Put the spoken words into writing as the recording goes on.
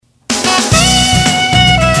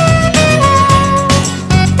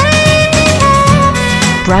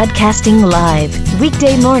Broadcasting live.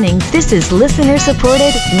 Weekday mornings, this is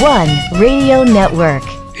listener-supported One Radio Network.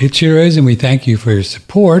 It sure is, and we thank you for your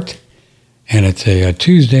support. And it's a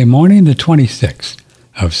Tuesday morning, the 26th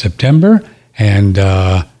of September, and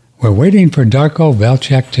we're waiting for Darko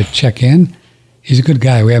Velchek to check in. He's a good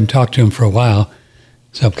guy. We haven't talked to him for a while,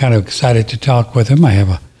 so I'm kind of excited to talk with him. I have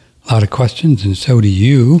a lot of questions, and so do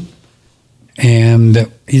you. And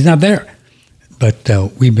he's not there, but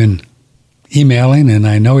we've been emailing, and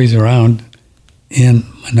I know he's around in,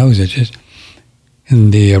 my nose itches,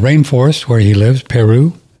 in the rainforest where he lives,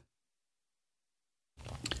 Peru.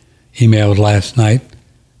 Emailed last night.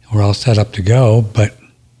 We're all set up to go, but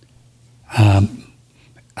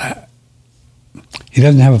he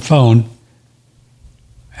doesn't have a phone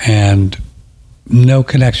and no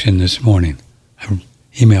connection this morning. I've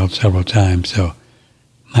emailed several times, so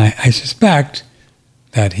I suspect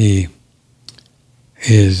that he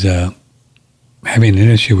is having an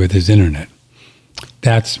issue with his internet.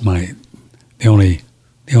 That's the only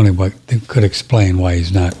what could explain why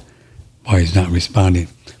he's not responding.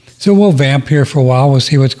 So we'll vamp here for a while. We'll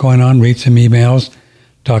see what's going on, read some emails,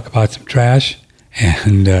 talk about some trash,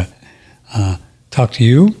 and talk to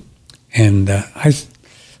you. And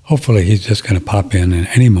hopefully he's just going to pop in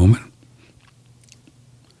at any moment.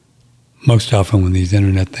 Most often when these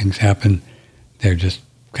internet things happen, they're just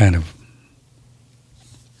kind of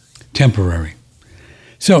temporary.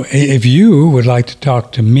 So if you would like to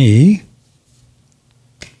talk to me,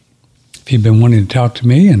 if you've been wanting to talk to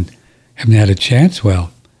me and haven't had a chance,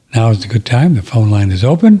 well, now is a good time. The phone line is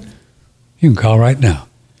open. You can call right now.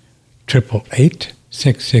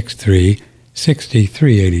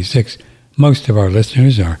 888-663-6386. Most of our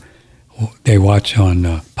listeners they watch on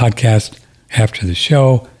podcast after the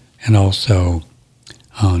show and also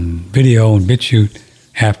on video and BitChute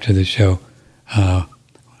after the show.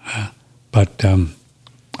 But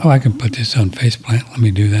I can put this on Faceplant. Let me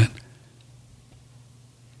do that.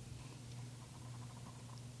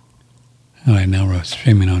 All right, now we're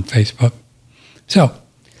streaming on Facebook. So,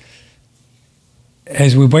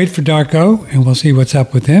 as we wait for Darko, and we'll see what's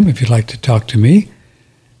up with him, if you'd like to talk to me,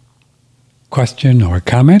 question or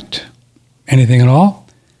comment, anything at all,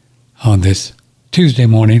 on this Tuesday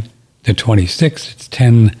morning, the 26th, it's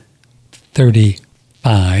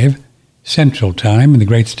 10:35 Central Time in the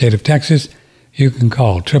great state of Texas, you can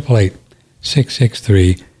call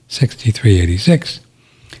 888-663-6386.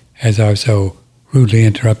 As I was so rudely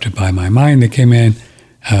interrupted by my mind that came in,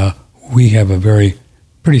 we have a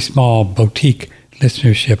pretty small boutique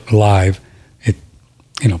listenership live.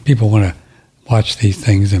 People want to watch these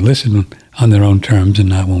things and listen on their own terms and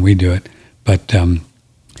not when we do it. But,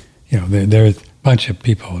 there's a bunch of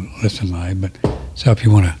people who listen live. But so if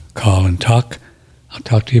you want to call and talk, I'll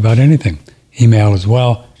talk to you about anything. Email as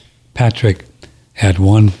well,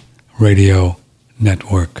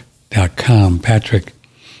 patrick@oneradionetwork.com.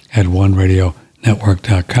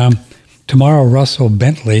 patrick@oneradionetwork.com. Tomorrow, Russell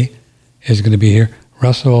Bentley is going to be here.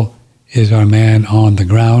 Russell is our man on the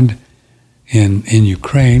ground in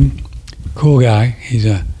Ukraine. Cool guy. He's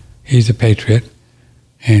a patriot,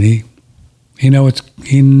 and he knows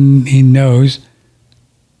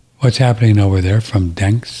what's happening over there from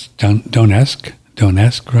Donetsk.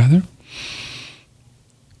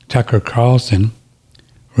 Tucker Carlson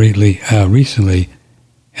recently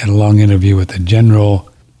had a long interview with a general.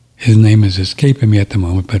 His name is escaping me at the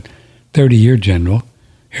moment, but 30-year general,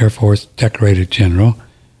 Air Force decorated general,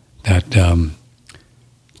 that kind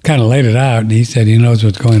of laid it out, and he said he knows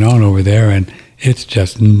what's going on over there, and it's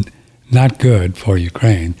just not good for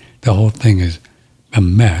Ukraine. The whole thing is a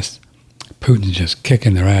mess. Putin's just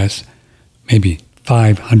kicking their ass. Maybe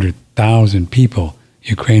 500,000 people,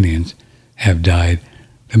 Ukrainians, have died.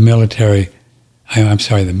 The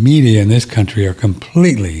media in this country are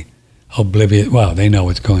completely oblivious. Well, they know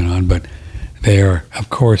what's going on, but they are, of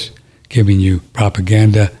course, giving you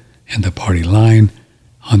propaganda and the party line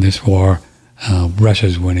on this war.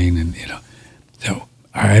 Russia's winning, and So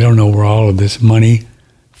I don't know where all of this money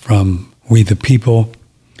from we the people,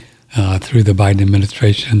 through the Biden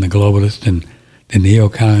administration, the globalists and the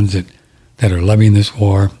neocons that are loving this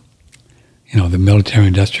war. The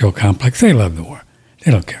military-industrial complex, they love the war.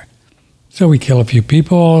 They don't care. So we kill a few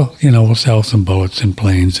people, we'll sell some bullets and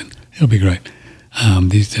planes, and it'll be great.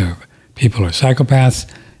 These people are psychopaths,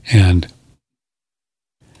 and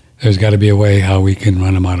there's got to be a way how we can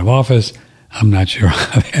run them out of office. I'm not sure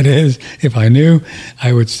how that is. If I knew,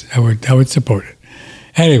 I would support it.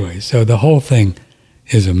 Anyway, so the whole thing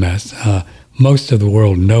is a mess. Most of the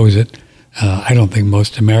world knows it. I don't think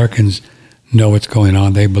most Americans know what's going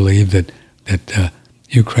on. They believe that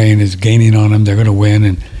Ukraine is gaining on them. They're going to win,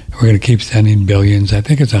 and we're we're going to keep sending billions. I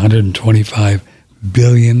think it's $125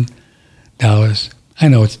 billion. I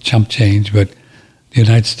know it's chump change, but the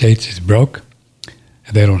United States is broke.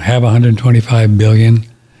 They don't have $125 billion.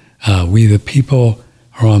 We, the people,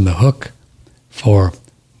 are on the hook for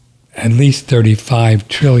at least $35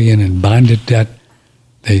 trillion in bonded debt.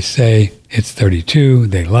 They say it's 32.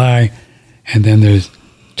 They lie. And then there's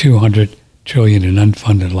 $200 trillion in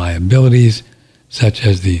unfunded liabilities, such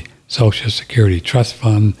as the Social Security Trust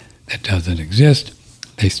Fund that doesn't exist.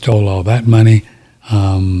 They stole all that money.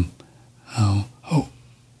 No,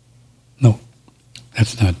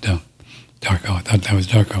 that's not Darko. I thought that was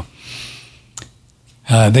Darko.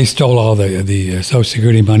 They stole all the Social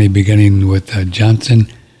Security money, beginning with Johnson,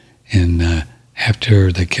 and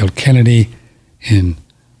after they killed Kennedy in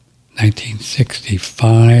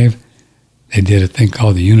 1965. They did a thing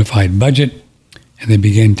called the Unified Budget, and they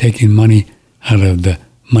began taking money out of the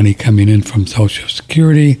money coming in from Social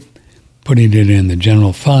Security, putting it in the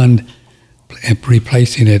general fund, and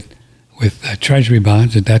replacing it with treasury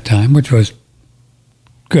bonds at that time, which was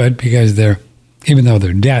good because even though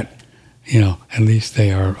they're debt, at least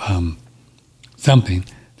they are something.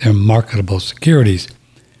 They're marketable securities.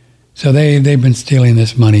 So they've been stealing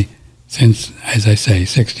this money since, as I say,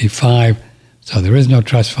 65. So there is no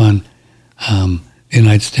trust fund. The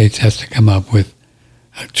United States has to come up with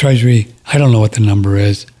a treasury. I don't know what the number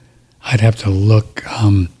is. I'd have to look.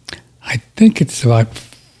 I think it's about,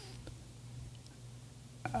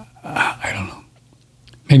 I don't know,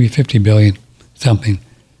 maybe 50 billion, something,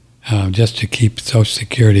 just to keep Social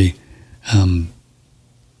Security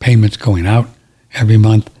payments going out every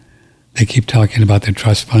month. They keep talking about the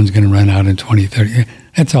trust fund's going to run out in 2030.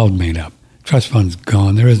 That's all made up. Trust fund's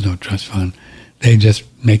gone. There is no trust fund. They just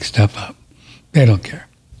make stuff up. They don't care.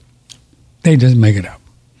 They just make it up.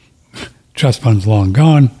 Trust fund's long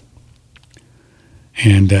gone,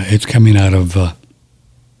 and it's coming out of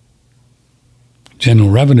general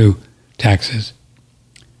revenue taxes.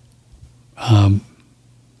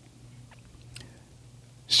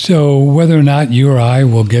 So whether or not you or I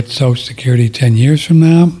will get Social Security 10 years from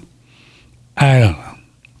now, I don't know.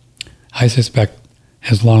 I suspect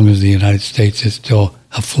as long as the United States is still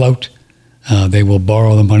afloat, they will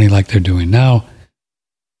borrow the money like they're doing now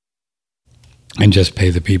and just pay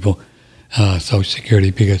the people Social Security,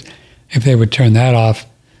 because if they would turn that off,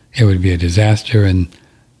 it would be a disaster, and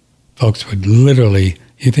folks would literally,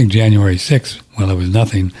 you think January 6th, well, it was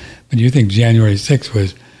nothing, but you think January 6th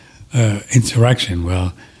was insurrection.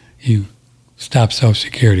 Well, you stop Social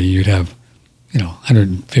Security, you'd have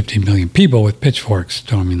 150 million people with pitchforks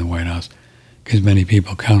storming the White House, because many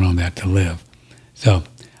people count on that to live. So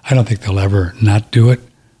I don't think they'll ever not do it.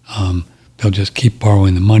 They'll just keep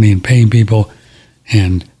borrowing the money and paying people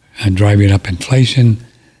and driving up inflation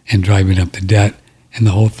and driving up the debt. And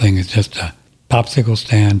the whole thing is just a popsicle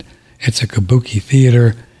stand. It's a kabuki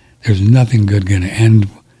theater. There's nothing good going to end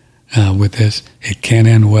with this. It can't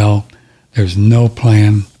end well. There's no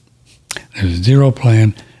plan. There's zero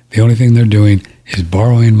plan. The only thing they're doing is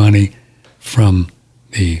borrowing money from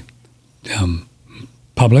the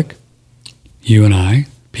public, you and I,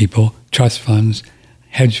 people, trust funds,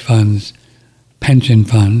 hedge funds, pension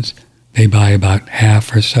funds. They buy about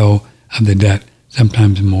half or so of the debt,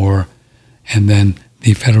 sometimes more. And then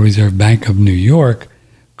the Federal Reserve Bank of New York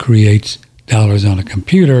creates dollars on a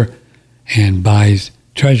computer and buys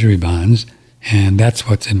treasury bonds, and that's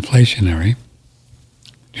what's inflationary.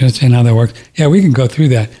 Do you understand how that works? Yeah, we can go through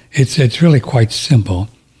that. It's really quite simple.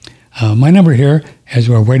 My number here, as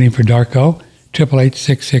we're waiting for Darko,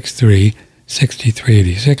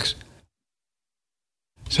 888-663-6386.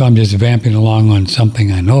 So I'm just vamping along on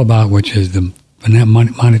something I know about, which is the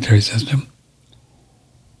monetary system.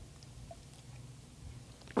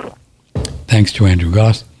 Thanks to Andrew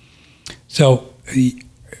Goss. So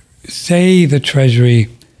say the Treasury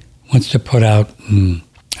wants to put out,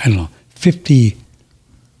 50,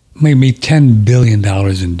 maybe $10 billion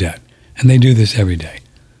in debt. And they do this every day.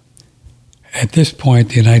 At this point,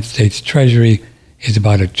 the United States Treasury is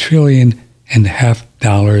about $1.5 trillion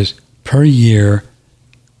per year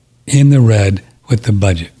in the red with the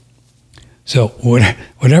budget. So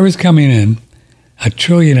whatever's coming in, $1.5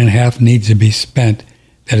 trillion needs to be spent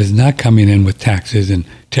that is not coming in with taxes and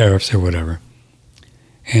tariffs or whatever.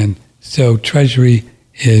 And so Treasury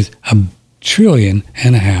is $1.5 trillion.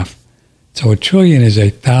 So $1 trillion is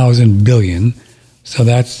 1,000 billion. So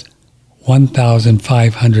that's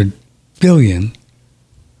 1,500 billion.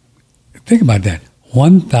 Think about that.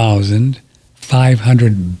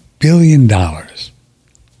 $1,500 billion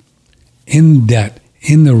in debt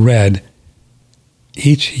in the red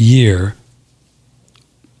each year.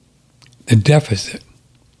 The deficit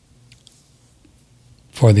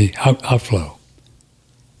for the outflow.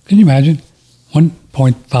 Can you imagine?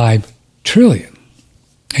 1.5 trillion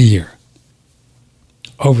a year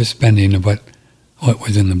overspending of what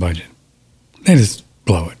was in the budget. They just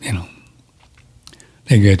blow it,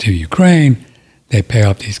 They go to Ukraine. They pay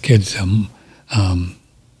off these kids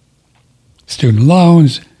student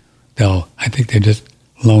loans. I think they just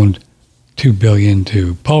loaned $2 billion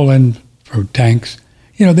to Poland for tanks.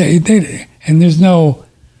 They and there's no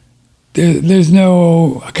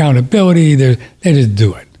accountability. They just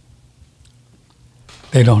do it.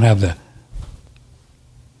 They don't have the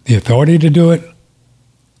authority to do it.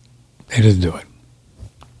 They just do it.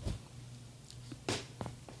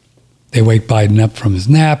 They wake Biden up from his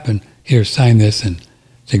nap and here, sign this, and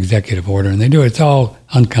it's executive order, and they do it. It's all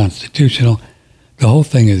unconstitutional. The whole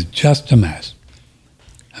thing is just a mess.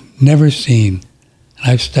 I've never seen,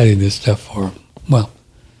 and I've studied this stuff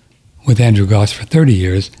with Andrew Goss for 30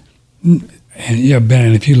 years, and Ben,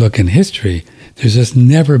 and if you look in history, there's just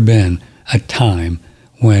never been a time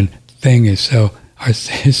when thing is so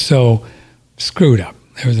screwed up.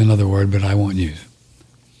 There's another word, but I won't use it.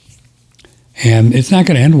 And it's not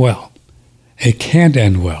going to end well. It can't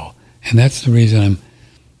end well. And that's the reason I'm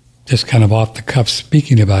just kind of off the cuff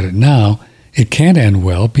speaking about it now. It can't end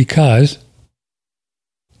well because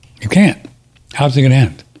you can't. How's it going to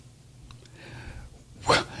end?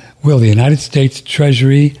 Will the United States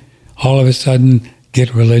Treasury all of a sudden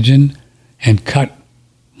get religion and cut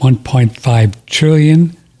 $1.5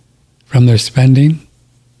 trillion from their spending?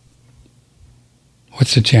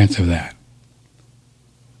 What's the chance of that?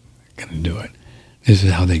 They're going to do it. This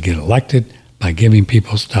is how they get elected, by giving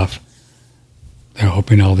people stuff. They're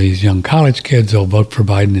hoping all these young college kids will vote for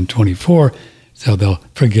Biden in 24, so they'll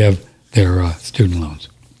forgive their student loans.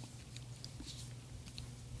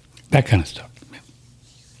 That kind of stuff.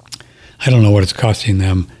 I don't know what it's costing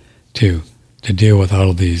them to deal with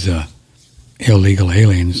all of these illegal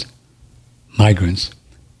aliens, migrants.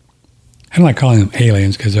 I don't like calling them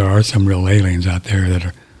aliens because there are some real aliens out there that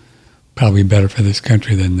are probably better for this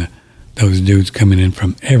country than those dudes coming in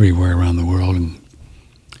from everywhere around the world. And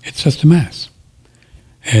it's just a mess.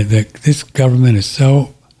 And this government is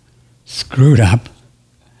so screwed up.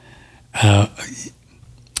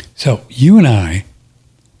 So you and I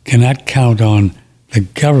cannot count on the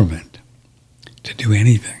government to do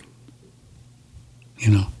anything.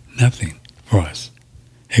 Nothing for us,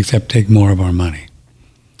 except take more of our money.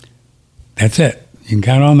 That's it. You can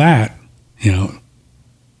count on that,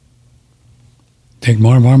 Take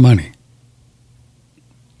more of our money.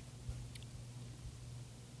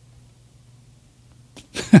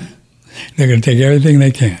 They're going to take everything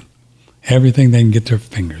they can. Everything they can get their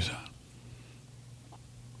fingers on.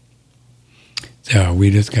 So we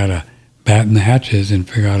just got to batten the hatches and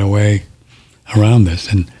figure out a way around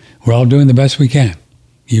this. And we're all doing the best we can.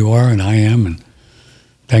 You are and I am. And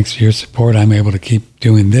thanks to your support, I'm able to keep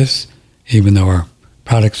doing this, even though our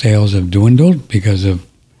product sales have dwindled because of,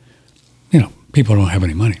 people don't have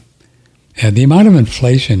any money. The amount of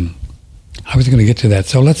inflation, I was going to get to that.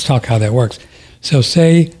 So let's talk how that works. So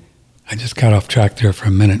say, I just got off track there for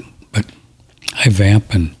a minute, but I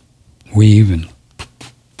vamp and weave and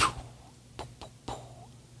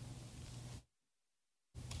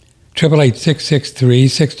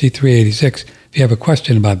 888-663-6386. If you have a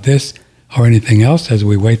question about this or anything else as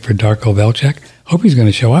we wait for Darko Velchek, hope he's going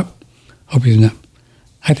to show up. Hope he's not.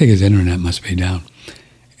 I think his internet must be down.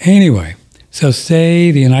 Anyway, so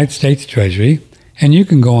say the United States Treasury, and you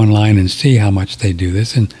can go online and see how much they do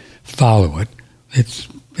this and follow it. It's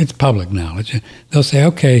public knowledge. They'll say,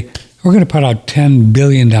 okay, we're going to put out $10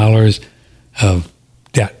 billion of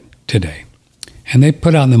debt today. And they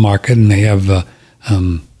put out in the market, and they have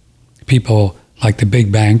people like the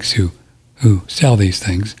big banks who sell these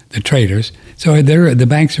things, the traders. So the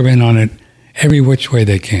banks are in on it every which way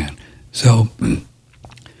they can. So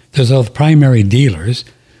there's those primary dealers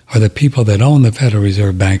are the people that own the Federal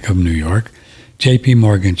Reserve Bank of New York, J.P.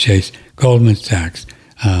 Morgan Chase, Goldman Sachs,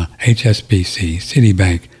 HSBC,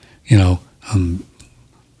 Citibank, the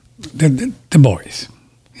boys,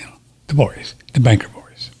 the banker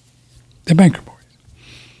boys.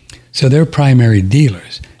 So they're primary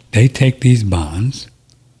dealers. They take these bonds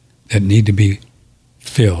that need to be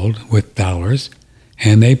filled with dollars,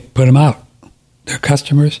 and they put them out. Their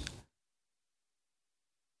customers.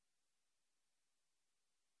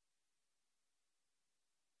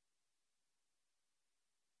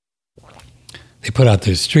 They put out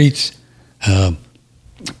their streets.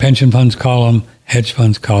 Pension funds call them. Hedge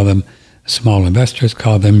funds call them. Small investors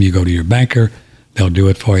call them. You go to your banker. They'll do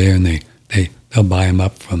it for you, and they'll buy them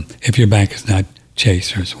up from, if your bank is not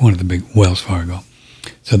Chase or it's one of the big Wells Fargo.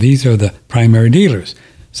 So these are the primary dealers.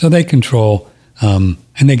 So they control, and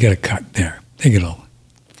they get a cut there. They get a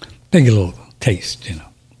little taste, you know.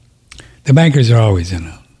 The bankers are always in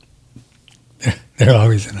it. They're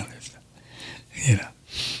always in other stuff, you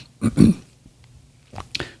know.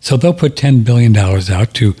 So they'll put $10 billion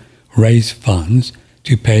out to raise funds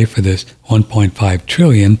to pay for this $1.5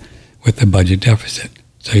 trillion with the budget deficit.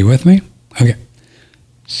 So you with me? Okay.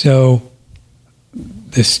 So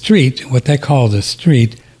the street, what they call the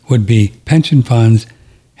street, would be pension funds,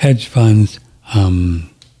 hedge funds,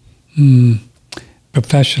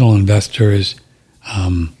 professional investors,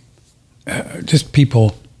 just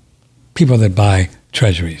people that buy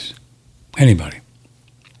treasuries. Anybody.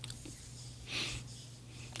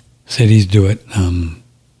 Cities do it.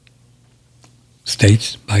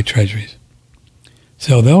 States buy treasuries.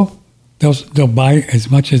 So they'll buy as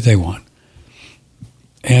much as they want.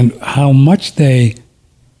 And how much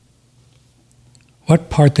what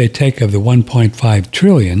part they take of the 1.5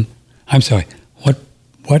 trillion, I'm sorry,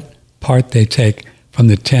 what part they take from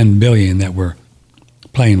the 10 billion that we're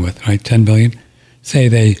playing with, right? 10 billion. Say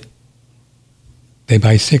they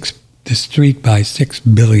buy the street buys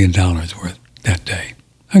 $6 billion worth that day.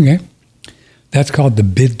 Okay. That's called the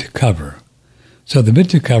bid to cover. So the bid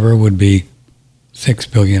to cover would be 6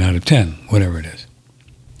 billion out of 10, whatever it is.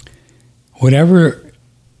 Whatever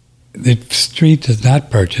the street does not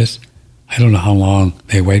purchase, I don't know how long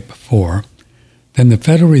they wait before, then the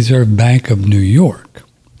Federal Reserve Bank of New York,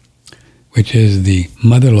 which is the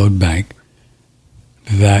motherlode bank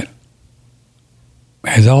that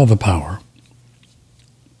has all the power,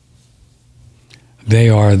 they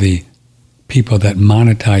are the people that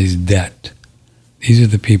monetize debt. These are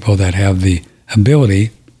the people that have the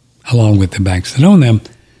ability, along with the banks that own them,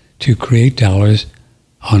 to create dollars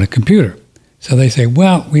on a computer. So they say,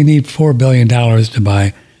 well, we need $4 billion to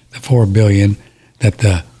buy the $4 billion that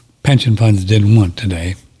the pension funds didn't want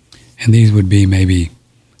today. And these would be maybe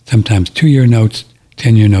sometimes 2-year notes,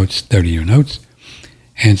 10-year notes, 30-year notes.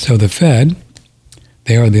 And so the Fed,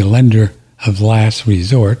 they are the lender of last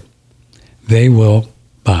resort. They will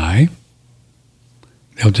buy.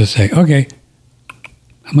 They'll just say, okay,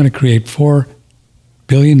 I'm going to create $4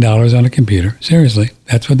 billion on a computer. Seriously,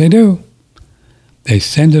 that's what they do. They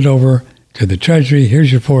send it over to the Treasury.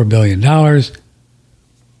 Here's your $4 billion.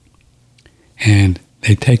 And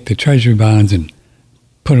they take the Treasury bonds and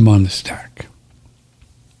put them on the stack.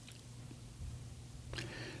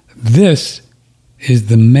 This is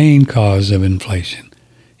the main cause of inflation.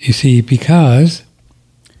 You see, because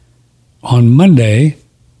on Monday,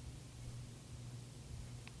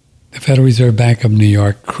 the Federal Reserve Bank of New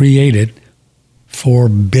York created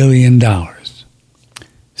 $4 billion.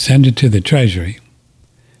 Send it to the Treasury.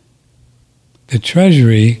 The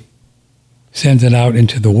Treasury sends it out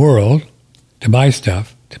into the world to buy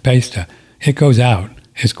stuff, to pay stuff. It goes out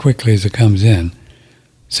as quickly as it comes in.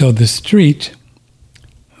 So the street,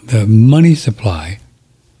 the money supply,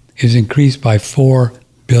 is increased by $4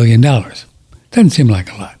 billion. Doesn't seem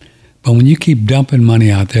like a lot. But when you keep dumping money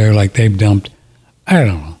out there like they've dumped, I don't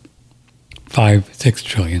know, 5-6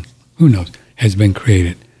 trillion, who knows, has been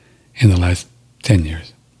created in the last 10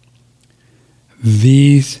 years.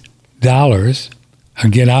 These dollars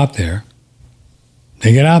get out there.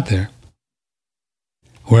 They get out there.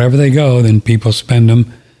 Wherever they go, then people spend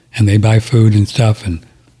them and they buy food and stuff and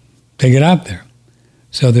they get out there.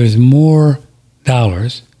 So there's more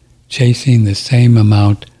dollars chasing the same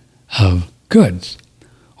amount of goods.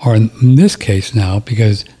 Or in this case now,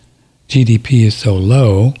 because GDP is so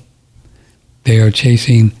low, they are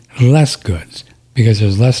chasing less goods because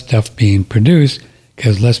there's less stuff being produced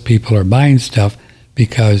because less people are buying stuff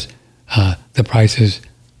because the prices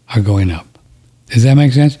are going up. Does that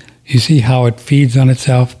make sense? You see how it feeds on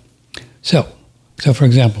itself? So for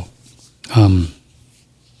example,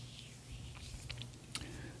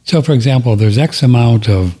 there's X amount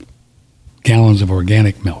of gallons of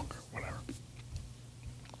organic milk or whatever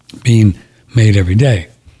being made every day.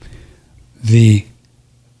 The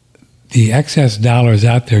excess dollars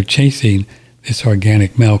out there chasing this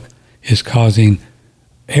organic milk is causing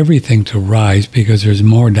everything to rise because there's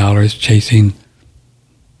more dollars chasing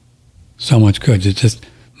so much goods. It's just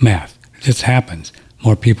math. It just happens.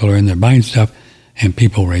 More people are in there buying stuff and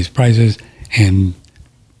people raise prices and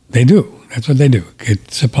they do. That's what they do.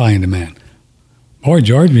 It's supply and demand. Boy,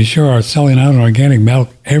 George, we sure are selling out organic milk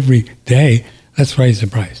every day. Let's raise the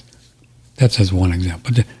price. That's just one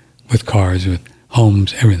example. With cars, with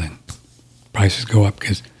homes, everything. Prices go up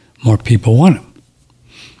because more people want them.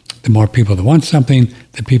 The more people that want something,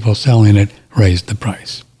 the people selling it raise the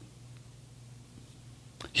price.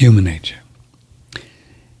 Human nature.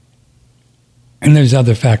 And there's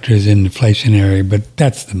other factors in inflationary, but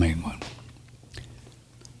that's the main one.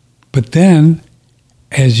 But then,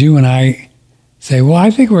 as you and I say, well, I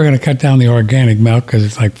think we're going to cut down the organic milk because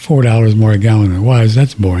it's like $4 more a gallon than it was.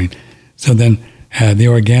 That's boring. So then the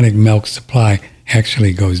organic milk supply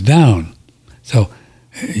actually goes down. So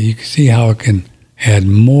you can see how it can add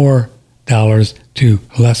more dollars to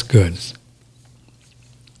less goods.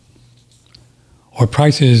 Or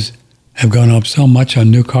prices have gone up so much on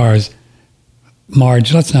new cars.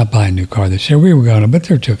 Marge, let's not buy a new car this year. We were going to, but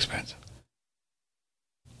they're too expensive.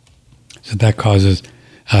 So that causes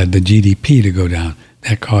the GDP to go down.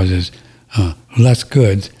 That causes less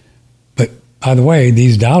goods. But by the way,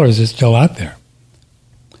 these dollars are still out there.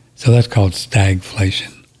 So that's called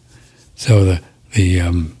stagflation. So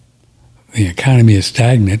the economy is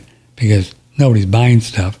stagnant because nobody's buying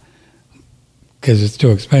stuff because it's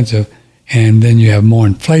too expensive. And then you have more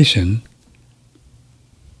inflation,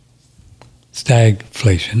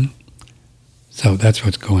 stagflation. So that's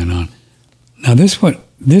what's going on. Now this went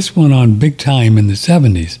on big time in the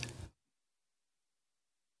 70s.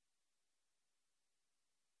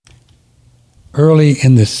 Early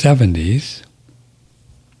in the 70s,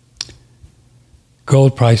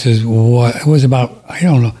 gold prices was about, I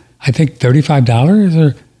don't know, I think $35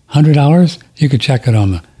 or $100. You could check it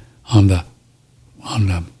on the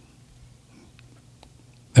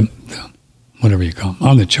whatever you call them,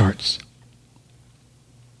 on the charts.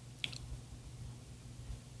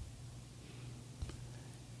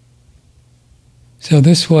 So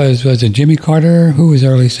this was it Jimmy Carter? Who was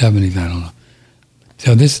early 70s? I don't know.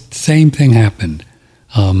 So this same thing happened.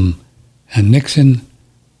 And Nixon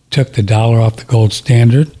took the dollar off the gold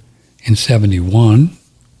standard in 71.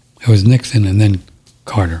 It was Nixon and then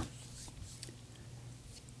Carter.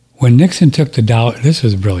 When Nixon took the dollar, this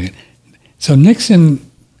was brilliant. So Nixon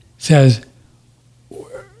says,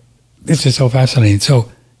 this is so fascinating.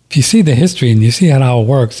 So if you see the history and you see how it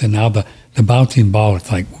works and how the bouncing ball,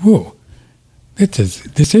 it's like, whoa.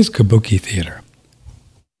 This is kabuki theater.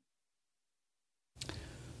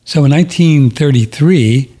 So in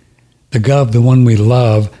 1933, the Gov, the one we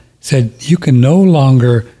love, said you can no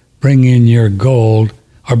longer bring in your gold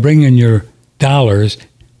or bring in your dollars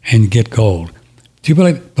and get gold. Do you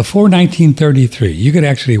believe before 1933, you could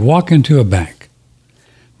actually walk into a bank,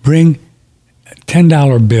 bring a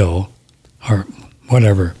 $10 bill or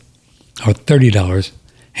whatever, or $30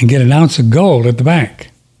 and get an ounce of gold at the bank?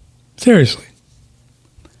 Seriously.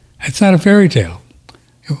 It's not a fairy tale.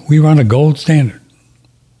 We run a gold standard.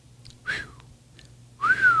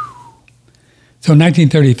 So in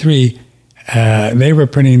 1933, they were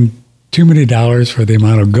printing too many dollars for the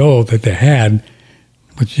amount of gold that they had,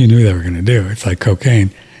 which you knew they were going to do. It's like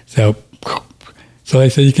cocaine. So they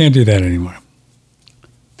said, you can't do that anymore.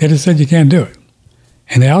 They just said you can't do it.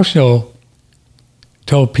 And they also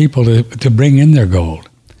told people to bring in their gold.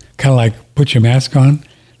 Kind of like put your mask on.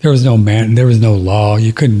 There was no law.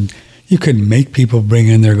 You couldn't make people bring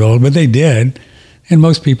in their gold, but they did. And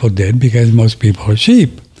most people did because most people are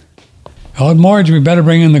sheep. Oh, Marge, we better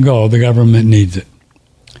bring in the gold. The government needs it.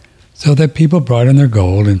 So that people brought in their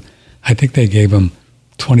gold, and I think they gave them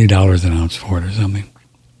 $20 an ounce for it or something.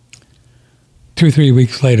 2 or 3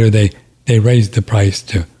 weeks later, they raised the price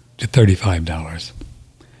to $35.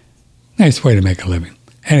 Nice way to make a living.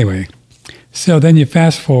 Anyway, so then you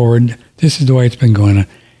fast forward. This is the way it's been going on.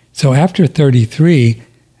 So after 33,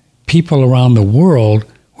 people around the world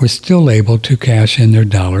were still able to cash in their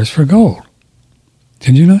dollars for gold.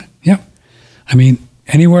 Did you know that? Yeah. I mean,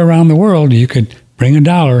 anywhere around the world, you could bring a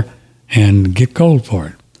dollar and get gold for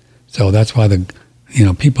it. So that's why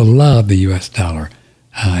people love the U.S. dollar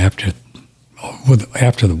after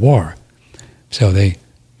the war. So they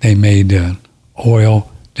made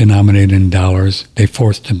oil denominated in dollars. They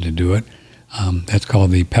forced them to do it. That's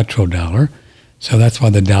called the petrodollar. So that's why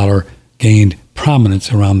the dollar gained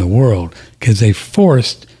prominence around the world, because they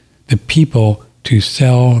forced the people to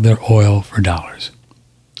sell their oil for dollars.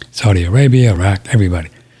 Saudi Arabia, Iraq, everybody.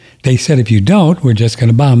 They said, if you don't, we're just going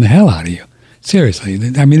to bomb the hell out of you. Seriously.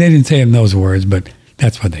 I mean, they didn't say it in those words, but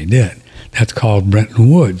that's what they did. That's called Bretton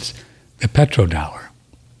Woods, the petrodollar.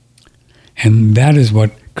 And that is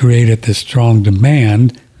what created the strong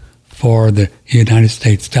demand for the United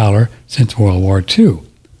States dollar since World War II.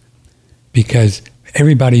 Because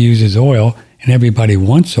everybody uses oil and everybody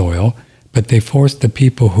wants oil, but they force the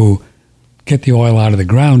people who get the oil out of the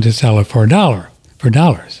ground to sell it for dollars.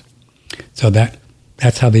 So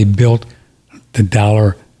that's how they built the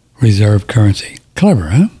dollar reserve currency. Clever,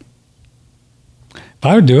 huh? If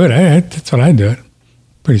I would do it, that's what I'd do it.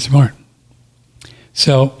 Pretty smart.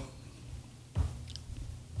 So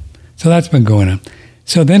that's been going on.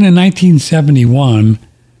 So then in 1971,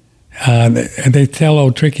 they tell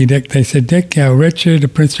old Tricky Dick, they said, Dick, Richard, the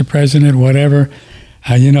Mr. President, whatever,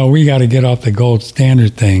 we got to get off the gold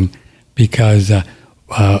standard thing because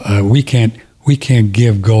we can't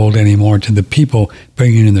give gold anymore to the people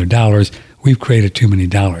bringing in their dollars. We've created too many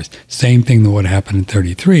dollars. Same thing that would happen in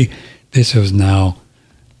 33. This was now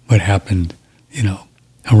what happened,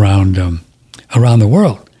 around the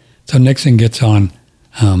world. So Nixon gets on.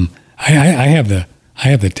 I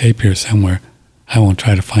have the tape here somewhere. I won't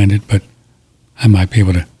try to find it, but I might be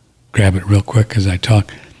able to grab it real quick as I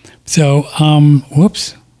talk. So,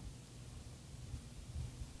 whoops.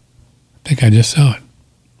 I think I just saw it.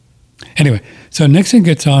 Anyway, so Nixon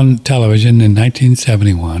gets on television in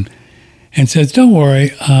 1971 and says, don't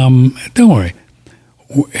worry,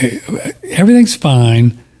 everything's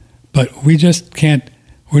fine, but we're just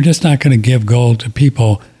not going to give gold to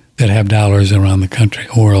people that have dollars around the country,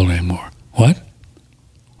 world anymore. What?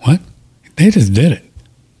 They just did it.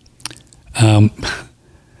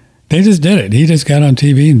 They just did it. He just got on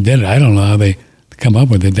TV and did it. I don't know how they come up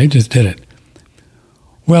with it. They just did it.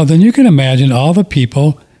 Well, then you can imagine all the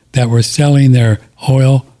people that were selling their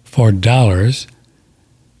oil for dollars.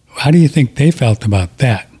 How do you think they felt about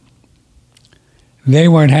that? They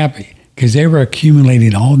weren't happy because they were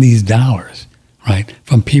accumulating all these dollars, right,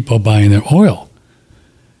 from people buying their oil.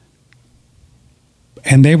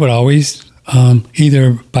 And they would always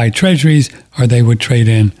either buy treasuries or they would trade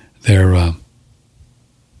in their... oh,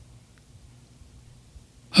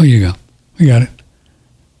 you go. We got it.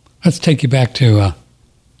 Let's take you back to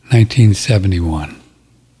 1971.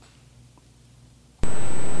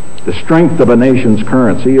 The strength of a nation's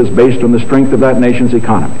currency is based on the strength of that nation's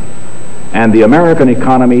economy. And the American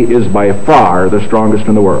economy is by far the strongest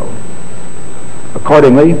in the world.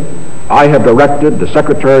 Accordingly, I have directed the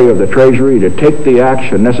Secretary of the Treasury to take the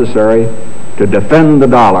action necessary to defend the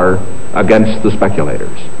dollar against the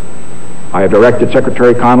speculators. I have directed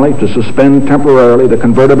Secretary Connally to suspend temporarily the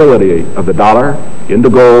convertibility of the dollar into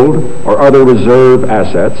gold or other reserve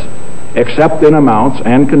assets, except in amounts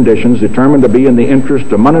and conditions determined to be in the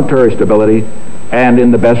interest of monetary stability and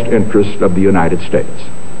in the best interest of the United States.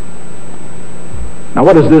 Now,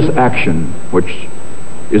 what is this action, which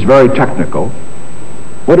is very technical,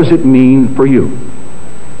 what does it mean for you?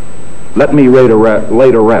 Let me lay to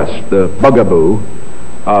rest the bugaboo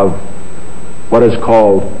of what is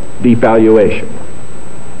called devaluation.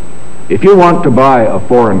 If you want to buy a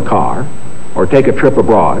foreign car or take a trip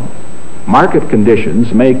abroad, market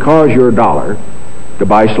conditions may cause your dollar to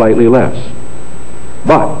buy slightly less.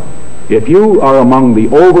 But if you are among the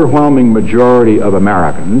overwhelming majority of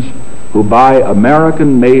Americans who buy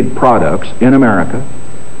American-made products in America,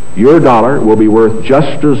 your dollar will be worth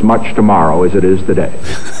just as much tomorrow as it is today.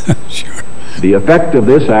 Sure. The effect of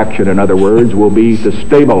this action, in other words, will be to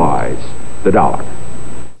stabilize the dollar.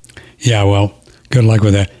 Yeah, well, good luck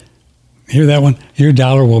with that. Hear that one? Your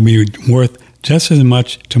dollar will be worth just as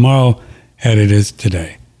much tomorrow as it is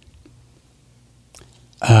today.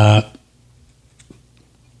 You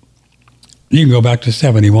can go back to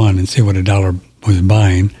 71 and see what a dollar was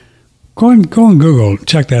buying. Go on Google,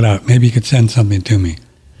 check that out. Maybe you could send something to me.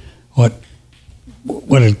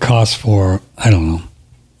 What it costs for, I don't know,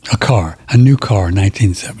 a new car,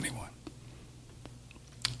 1971.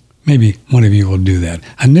 Maybe one of you will do that.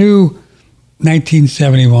 A new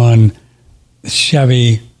 1971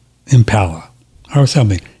 Chevy Impala or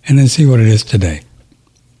something, and then see what it is today.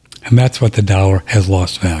 And that's what the dollar has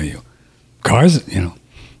lost value. Cars,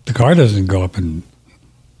 the car doesn't go up, and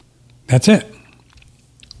that's it.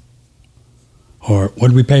 Or what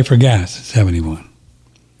did we pay for gas in 71?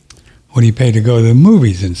 What do you pay to go to the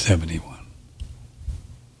movies in 71?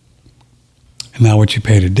 And now what you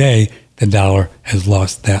pay today, the dollar has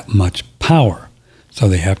lost that much power. So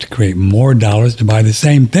they have to create more dollars to buy the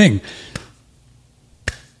same thing.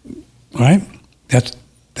 Right?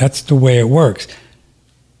 That's the way it works.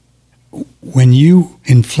 When you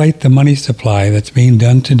inflate the money supply that's being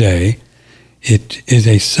done today, it is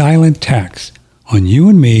a silent tax on you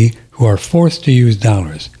and me who are forced to use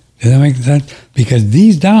dollars. Does that make sense? Because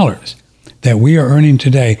these dollars that we are earning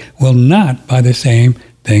today will not buy the same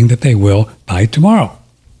thing that they will buy tomorrow,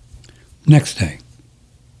 next day.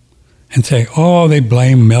 And say, oh, they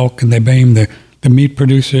blame milk and they blame the meat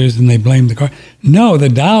producers and they blame the car. No, the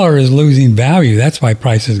dollar is losing value. That's why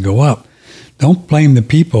prices go up. Don't blame the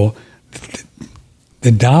people.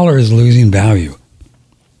 The dollar is losing value.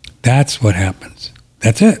 That's what happens.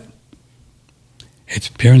 That's it. It's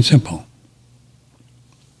pure and simple.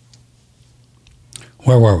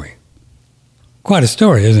 Where were we? Quite a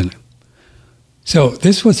story, isn't it? So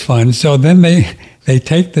this was fun. So then they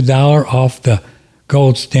take the dollar off the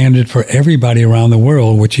gold standard for everybody around the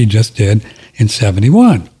world, which he just did in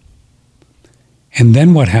 71. And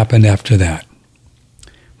then what happened after that?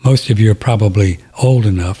 Most of you are probably old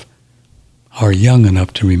enough or young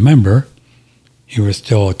enough to remember. You were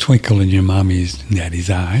still a twinkle in your mommy's and daddy's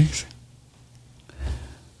eyes.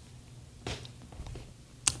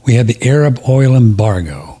 We had the Arab oil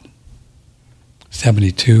embargo,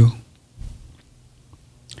 72.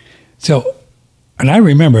 So, and I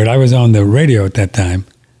remember it, I was on the radio at that time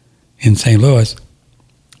in St. Louis,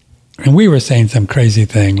 and we were saying some crazy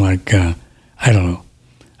thing like, I don't know,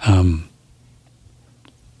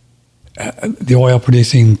 the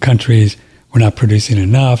oil-producing countries were not producing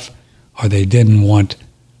enough, or they wanted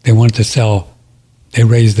to sell, they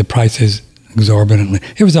raised the prices exorbitantly.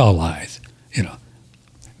 It was all lies, you know.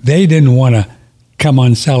 They didn't want to come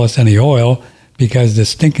on sell us any oil because the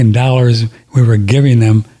stinking dollars we were giving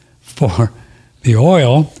them for the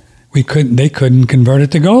oil, they couldn't convert it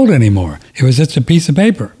to gold anymore. It was just a piece of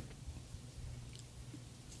paper,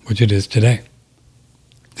 which it is today.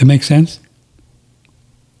 Does that make sense?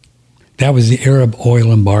 That was the Arab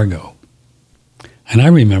oil embargo. And I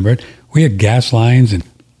remember it. We had gas lines, and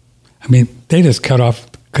I mean, they just cut. I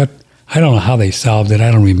don't know how they solved it. I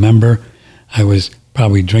don't remember. I was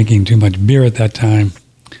probably drinking too much beer at that time.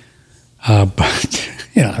 But,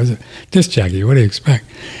 you know, I was a disc jockey. What do you expect?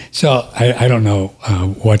 So I don't know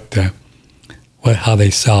how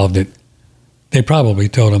they solved it. They probably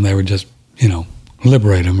told them they would just, you know,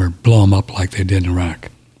 liberate them or blow them up like they did in Iraq.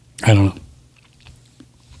 I don't know.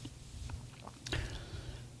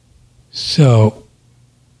 So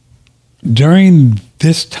during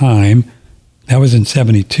this time, that was in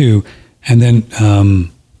 72, and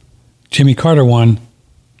then Jimmy Carter won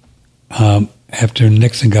after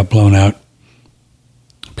Nixon got blown out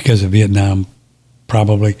because of Vietnam,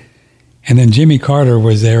 probably. And then Jimmy Carter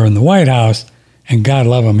was there in the White House, and God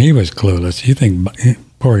love him, he was clueless. You think,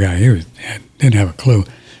 poor guy, didn't have a clue.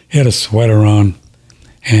 He had a sweater on,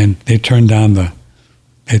 and they turned down the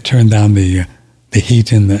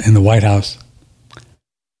heat in the White House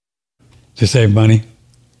to save money.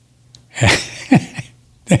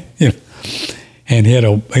 You know, and he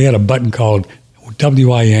had a button called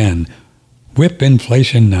WIN, whip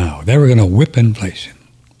inflation now. They were going to whip inflation.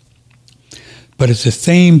 But it's the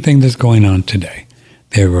same thing that's going on today.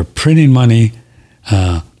 They were printing money.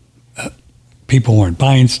 People weren't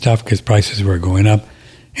buying stuff because prices were going up,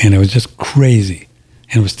 and it was just crazy.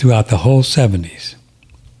 And it was throughout the whole 70s.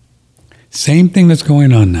 Same thing that's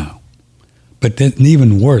going on now, but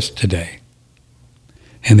even worse today.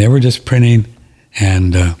 And they were just printing,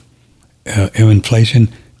 and inflation.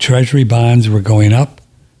 Treasury bonds were going up,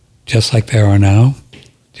 just like they are now.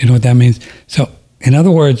 Do you know what that means? So, in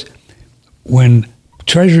other words, when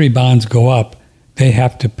Treasury bonds go up, they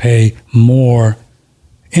have to pay more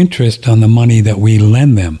interest on the money that we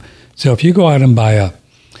lend them. So if you go out and buy a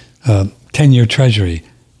 10-year Treasury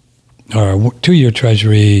or a 2-year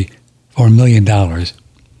Treasury for $1 million,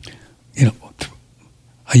 you know,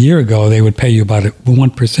 a year ago they would pay you about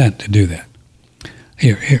 1% to do that.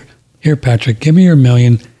 Here, Patrick, give me your $1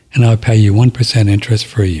 million and I'll pay you 1% interest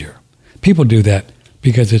for a year. People do that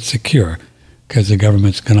because it's secure, because the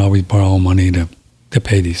government's going to always borrow money to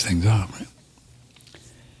pay these things off. Right?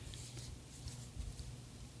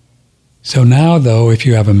 So now, though, if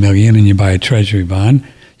you have $1 million and you buy a Treasury bond,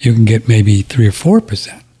 you can get maybe 3 or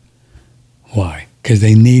 4%. Why? Because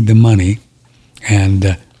they need the money,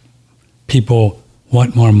 and people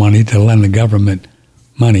want more money to lend the government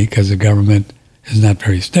money because the government is not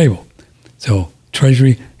very stable. So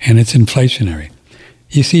Treasury, and it's inflationary.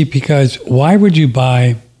 You see, because why would you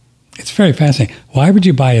buy, it's very fascinating, why would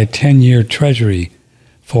you buy a 10-year Treasury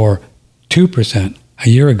for 2% a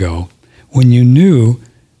year ago when you knew,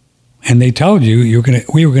 and they told you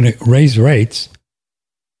we were going to raise rates.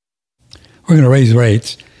 We're going to raise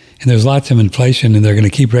rates, and there's lots of inflation, and they're going to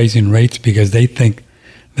keep raising rates because they think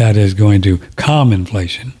that is going to calm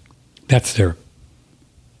inflation. That's they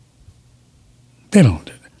don't.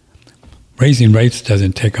 Raising rates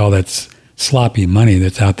doesn't take all that sloppy money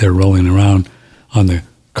that's out there rolling around on the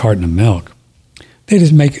carton of milk. They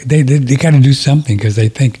just they got to do something because they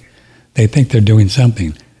think they're doing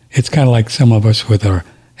something. It's kind of like some of us with our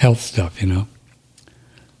health stuff, you know.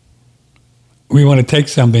 We want to take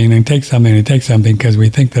something and take something and take something because we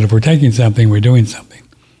think that if we're taking something, we're doing something,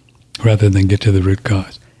 rather than get to the root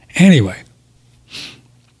cause. Anyway,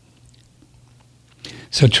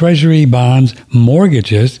 so Treasury bonds,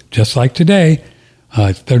 mortgages, just like today,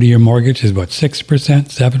 30-year mortgage is what, 6%,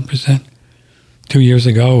 7%? 2 years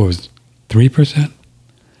ago, it was 3%.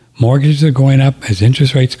 Mortgages are going up as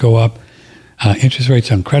interest rates go up. Interest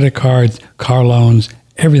rates on credit cards, car loans,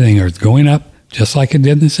 everything are going up just like it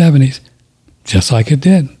did in the 70s. Just like it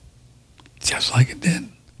did. Just like it did.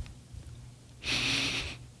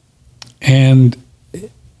 And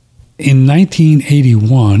in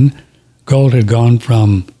 1981, gold had gone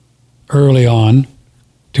from early on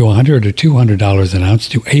to $100 or $200 an ounce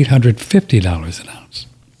to $850 an ounce.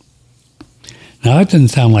 Now, that doesn't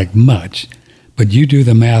sound like much, but you do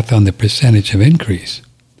the math on the percentage of increase.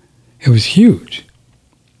 It was huge.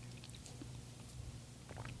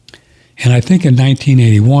 And I think in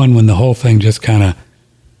 1981, when the whole thing just kind of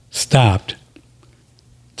stopped,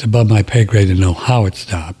 it's above my pay grade to know how it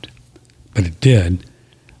stopped, but it did.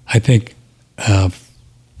 I think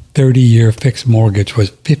 30-year fixed mortgage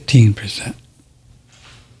was 15%.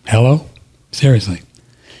 Hello? Seriously.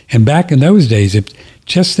 And back in those days,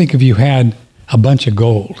 just think if you had a bunch of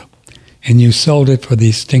gold and you sold it for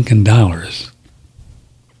these stinking dollars.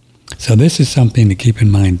 So this is something to keep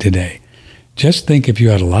in mind today. Just think if you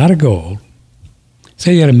had a lot of gold,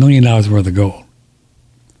 say you had $1 million worth of gold,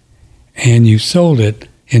 and you sold it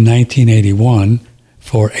in 1981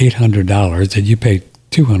 for $800 that you paid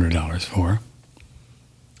 $200 for,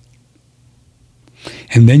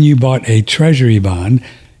 and then you bought a treasury bond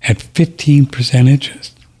at 15%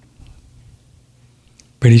 interest.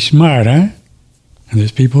 Pretty smart, huh? And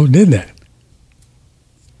there's people who did that.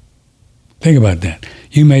 Think about that.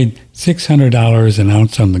 You made $600 an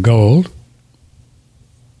ounce on the gold,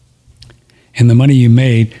 and the money you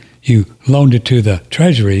made, you loaned it to the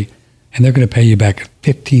treasury, and they're going to pay you back at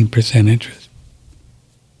 15% interest.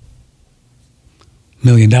 $1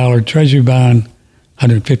 million treasury bond,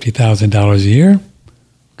 $150,000 a year.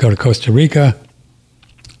 Go to Costa Rica,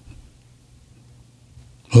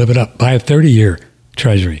 live it up, buy a 30-year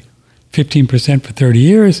treasury. 15% for 30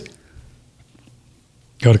 years,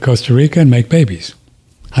 go to Costa Rica and make babies.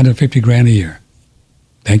 $150,000 a year.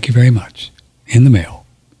 Thank you very much. In the mail.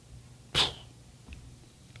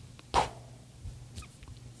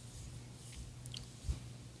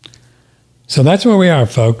 So that's where we are,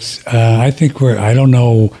 folks. I think I don't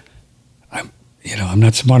know, I'm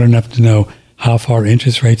not smart enough to know how far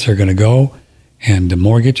interest rates are going to go, and the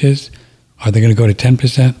mortgages, are they going to go to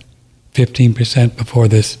 10%, 15% before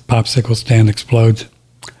this popsicle stand explodes?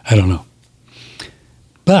 I don't know.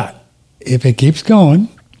 But if it keeps going,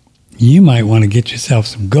 you might want to get yourself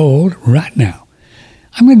some gold right now.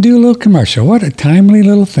 I'm going to do a little commercial. What a timely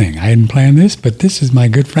little thing. I hadn't planned this, but this is my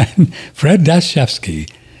good friend, Fred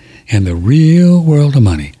Dashevsky, and the real world of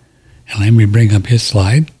money. And let me bring up his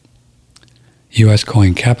slide. U.S.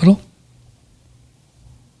 Coin Capital.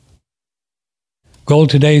 Gold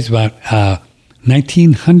today is about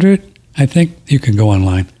 1,900, I think. You can go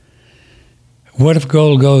online. What if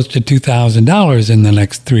gold goes to $2,000 in the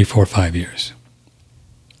next 3, 4, 5 years?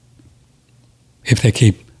 If they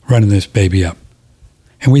keep running this baby up.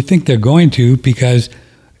 And we think they're going to, because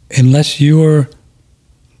unless you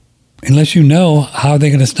know, how are they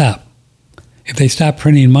going to stop? If they stop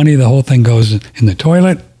printing money, the whole thing goes in the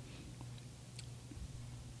toilet.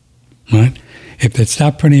 Right? If they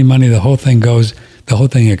stop printing money, the whole thing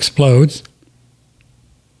explodes.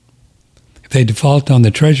 If they default on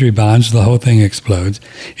the treasury bonds, the whole thing explodes.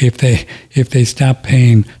 If they stop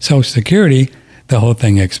paying Social Security, the whole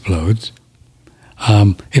thing explodes.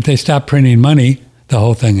 If they stop printing money, the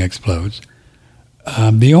whole thing explodes.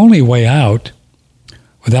 The only way out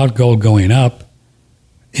without gold going up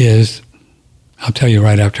is, I'll tell you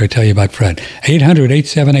right after I tell you about Fred.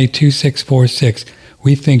 800-878-2646.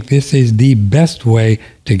 We think this is the best way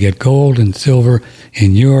to get gold and silver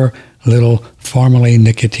in your little formerly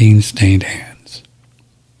nicotine-stained hands.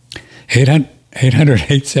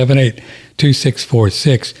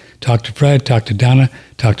 800-878-2646. Talk to Fred, talk to Donna,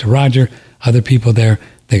 talk to Roger, other people there.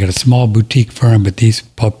 They got a small boutique firm, but these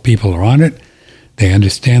people are on it. They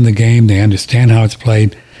understand the game. They understand how it's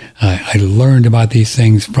played. I learned about these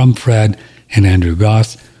things from Fred and Andrew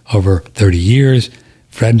Goss over 30 years.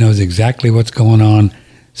 Fred knows exactly what's going on.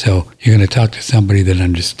 So you're going to talk to somebody that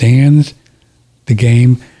understands the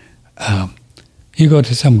game. You go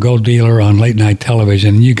to some gold dealer on late night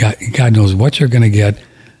television, and God knows what you're going to get,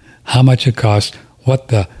 how much it costs, what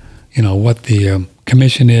the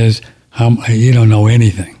commission is. You don't know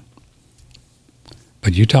anything.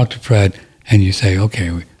 But you talk to Fred and you say,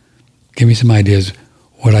 okay, give me some ideas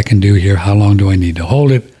what I can do here. How long do I need to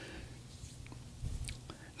hold it?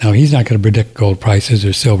 Now, he's not going to predict gold prices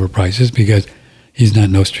or silver prices because he's not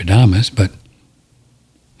Nostradamus, but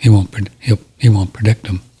he won't predict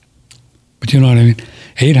them. But you know what I mean?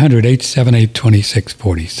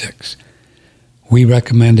 800-878-2646. We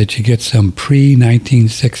recommend that you get some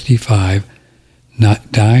pre-1965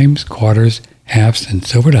 dimes, quarters, halves, and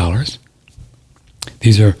silver dollars.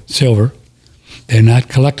 These are silver. They're not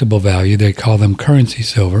collectible value. They call them currency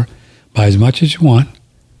silver. Buy as much as you want.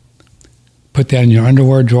 Put that in your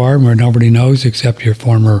underwear drawer where nobody knows except your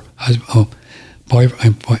former husband,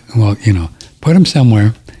 boyfriend. Well, put them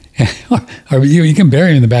somewhere. Or you can bury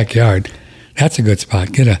them in the backyard. That's a good spot.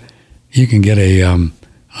 You can get a,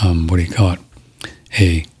 what do you call it?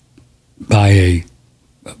 Buy a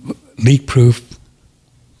leak-proof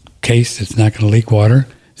case that's not going to leak water.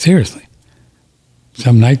 Seriously.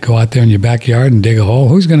 Some night, go out there in your backyard and dig a hole.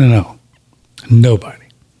 Who's going to know? Nobody.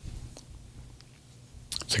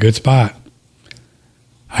 It's a good spot.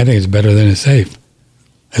 I think it's better than a safe.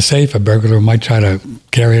 A safe, a burglar might try to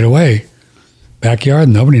carry it away. Backyard,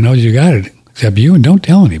 nobody knows you got it except you, and don't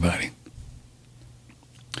tell anybody.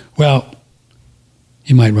 Well,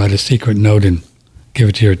 you might write a secret note and give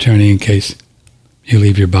it to your attorney in case you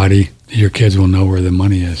leave your body. Your kids will know where the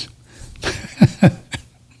money is.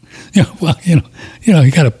 You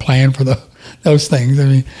got a plan for those things. I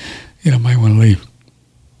mean, might want to leave.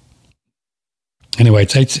 Anyway,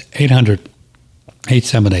 it's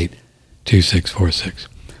 878-2646.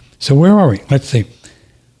 So where are we? Let's see.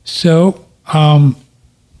 So, in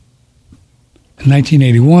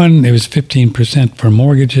 1981, it was 15% for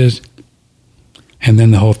mortgages, and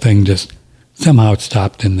then the whole thing just somehow it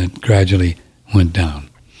stopped and then gradually went down.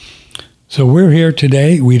 So we're here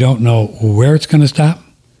today. We don't know where it's going to stop.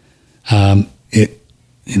 The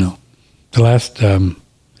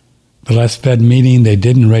last Fed meeting, they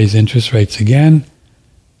didn't raise interest rates again.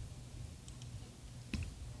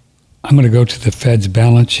 I'm going to go to the Fed's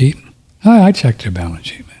balance sheet. I checked their balance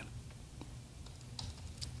sheet, man.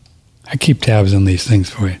 I keep tabs on these things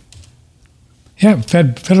for you. Yeah,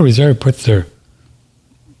 Federal Reserve puts their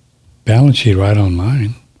balance sheet right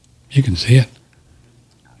online. You can see it.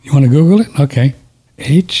 You want to Google it? Okay.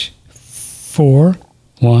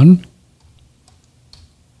 H41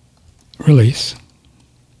 release.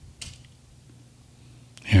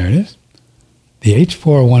 Here it is. The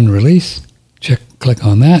H41 release. Click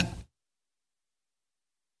on that.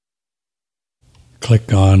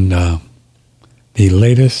 Click on the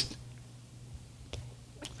latest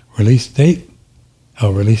release date.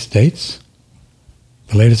 Release dates.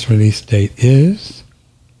 The latest release date is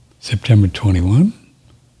September 21,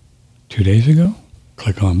 2 days ago.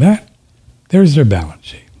 Click on that. There's their balance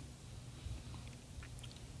sheet.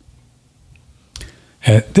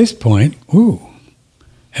 At this point, we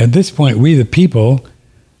the people,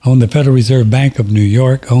 own the Federal Reserve Bank of New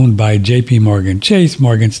York, owned by J.P. Morgan Chase,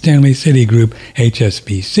 Morgan Stanley, Citigroup,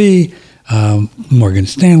 HSBC, Morgan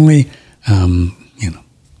Stanley,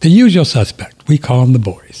 the usual suspect. We call them the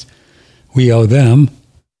boys. We owe them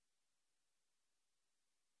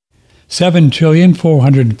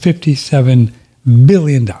 $7,457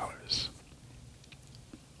 billion.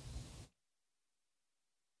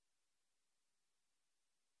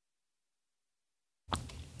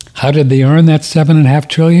 How did they earn that $7.5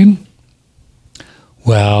 trillion?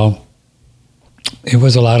 Well, it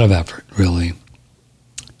was a lot of effort, really.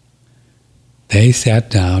 They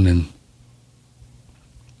sat down and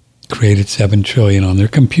created $7 trillion on their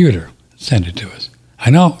computer, sent it to us.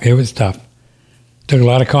 I know, it was tough. Took a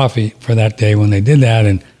lot of coffee for that day when they did that,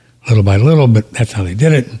 and little by little, but that's how they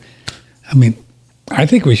did it. I mean, I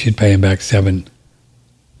think we should pay them back $7,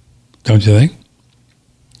 don't you think?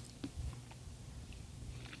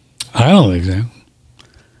 I don't think so.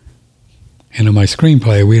 And in my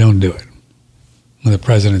screenplay, we don't do it. When the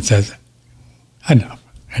president says, enough.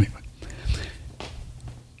 Anyway.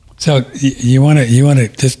 So you want to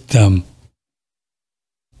just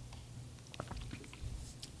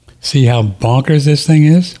see how bonkers this thing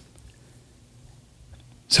is?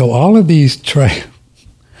 So all of these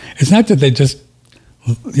it's not that they just,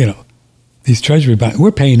 these treasury bonds,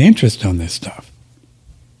 we're paying interest on this stuff.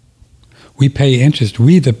 We pay interest.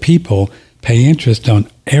 We, the people, pay interest on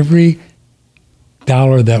every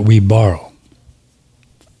dollar that we borrow,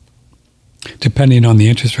 depending on the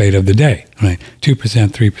interest rate of the day, right? 2%,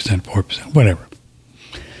 3%, 4%, whatever.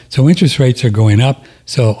 So interest rates are going up.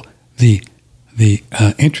 So the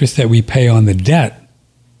interest that we pay on the debt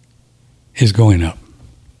is going up.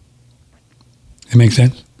 That make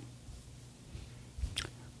sense?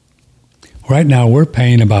 Right now, we're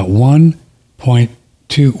paying about 1.2.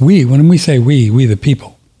 When we say we the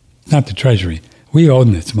people, not the Treasury. We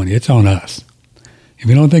own this money. It's on us. If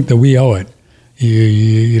you don't think that we owe it,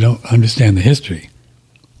 you don't understand the history.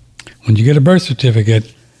 When you get a birth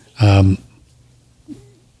certificate,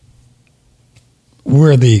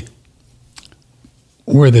 we're the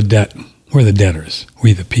debtors.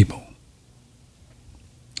 We the people.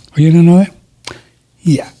 Oh, you don't know that?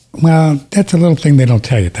 Yeah. Well, that's a little thing they don't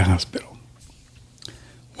tell you at the hospital.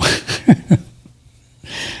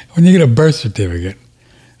 When you get a birth certificate,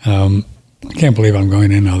 I can't believe I'm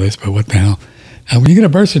going into all this, but what the hell? When you get a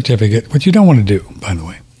birth certificate, what you don't want to do, by the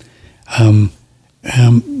way,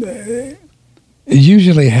 it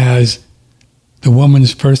usually has the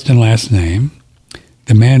woman's first and last name,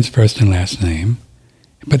 the man's first and last name,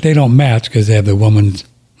 but they don't match because they have the woman's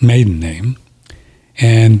maiden name.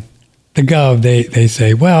 And the Gov, they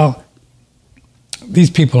say, well, these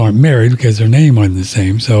people aren't married because their name aren't the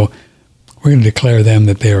same, so we're going to declare them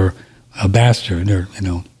that they're a bastard or,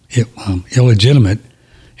 illegitimate,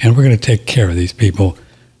 and we're going to take care of these people.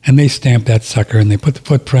 And they stamp that sucker, and they put the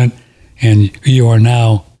footprint, and you are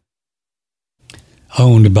now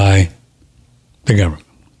owned by the government.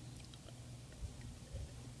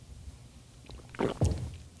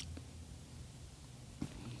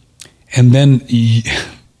 And then,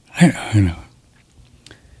 I know.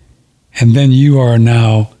 And then you are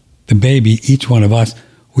now the baby, each one of us,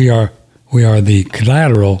 we are the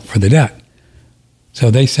collateral for the debt. So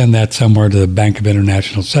they send that somewhere to the Bank of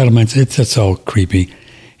International Settlements. It's just so creepy.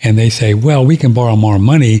 And they say, well, we can borrow more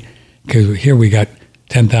money because here we got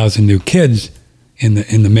 10,000 new kids in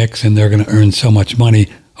the mix, and they're going to earn so much money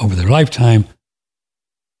over their lifetime.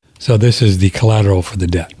 So this is the collateral for the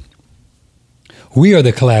debt. We are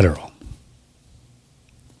the collateral.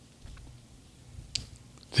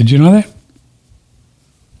 Did you know that?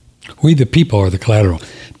 We, the people, are the collateral.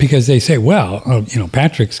 Because they say, well,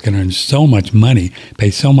 Patrick's going to earn so much money,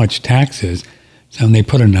 pay so much taxes, and they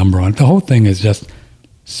put a number on it. The whole thing is just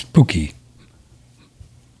spooky.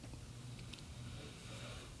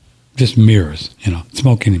 Just mirrors,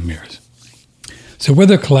 smoking and mirrors. So we're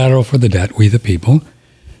the collateral for the debt, we the people.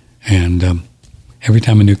 And every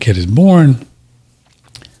time a new kid is born,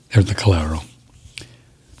 they're the collateral.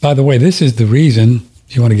 By the way, this is the reason,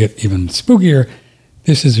 if you want to get even spookier,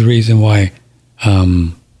 this is the reason why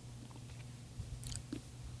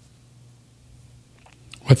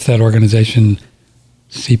what's that organization?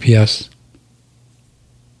 CPS?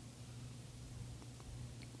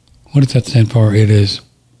 What does that stand for? It is,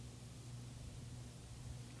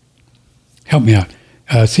 help me out.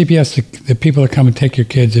 CPS, the people that come and take your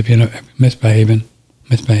kids if you're misbehaving.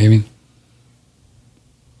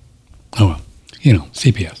 Oh, well,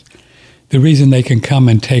 CPS. The reason they can come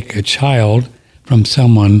and take a child from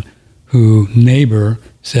someone who neighbor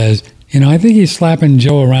says, I think he's slapping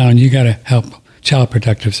Joe around, you got to help Child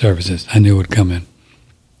Protective Services. I knew it would come in.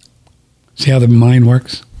 See how the mind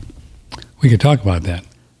works? We could talk about that.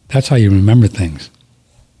 That's how you remember things.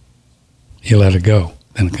 You let it go,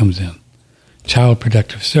 then it comes in. Child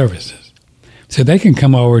Protective Services. So they can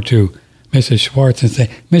come over to Mrs. Schwartz and say,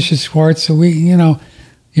 Mrs. Schwartz,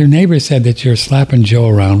 your neighbor said that you're slapping Joe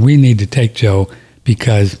around. We need to take Joe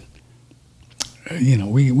because,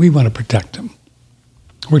 we want to protect him.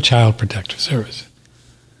 We're Child Protective Services.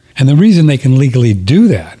 And the reason they can legally do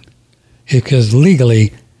that is because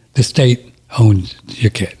legally the state owns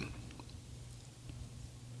your kid.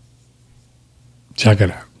 Check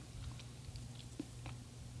it out.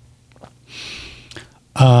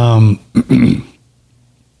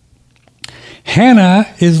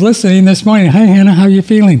 Hannah is listening this morning. Hi, Hannah. How are you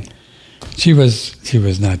feeling? She was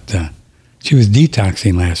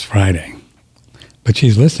detoxing last Friday, but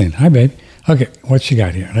she's listening. Hi, babe. Okay, what she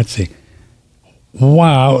got here? Let's see.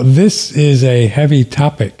 Wow, this is a heavy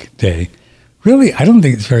topic day. Really, I don't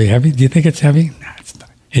think it's very heavy. Do you think it's heavy? No, it's not.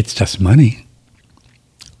 It's just money.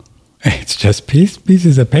 It's just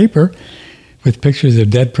pieces of paper with pictures of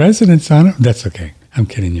dead presidents on it. That's okay. I'm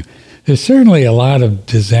kidding you. There's certainly a lot of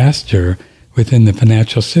disaster within the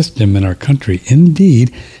financial system in our country.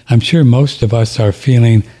 Indeed, I'm sure most of us are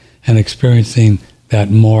feeling and experiencing that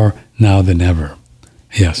more now than ever.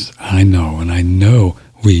 Yes, I know, and I know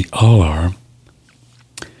we all are.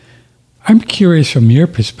 I'm curious from your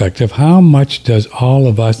perspective, how much does all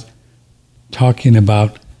of us talking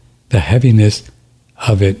about the heaviness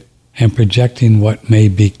of it and projecting what may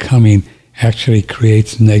be coming actually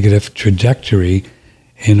creates negative trajectory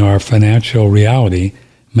in our financial reality,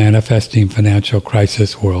 manifesting financial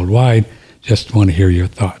crisis worldwide? Just want to hear your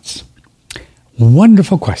thoughts.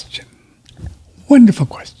 Wonderful question. Wonderful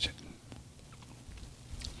question.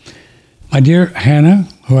 My dear Hannah,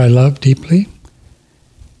 who I love deeply,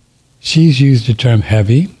 she's used the term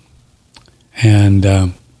heavy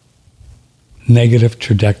and negative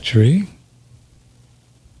trajectory,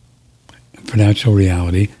 financial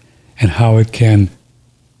reality, and how it can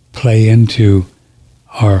play into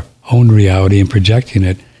our own reality and projecting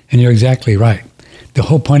it. And you're exactly right. The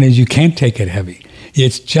whole point is you can't take it heavy.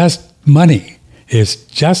 It's just money. It's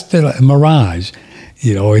just a mirage.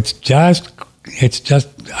 It's just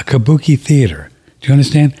a kabuki theater. Do you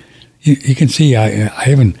understand? You can see I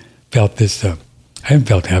haven't felt this. I haven't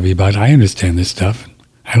felt heavy about it. I understand this stuff.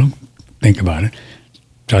 I don't think about it.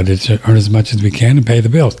 Try to earn as much as we can and pay the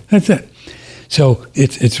bills. That's it. So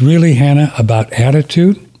it's really, Hannah, about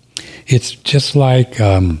attitude. It's just like,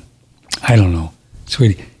 I don't know,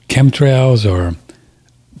 sweetie, chemtrails, or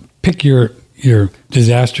pick your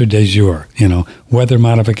disaster du jour, weather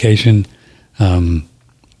modification,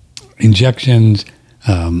 injections,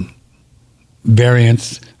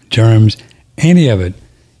 variants, germs, any of it.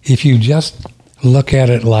 If you just look at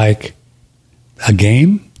it like a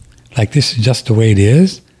game, like this is just the way it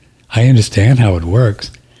is, I understand how it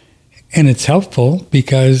works. And it's helpful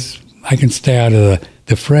because I can stay out of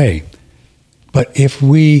the fray. But if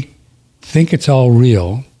we think it's all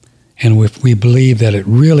real, and if we believe that it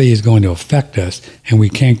really is going to affect us, and we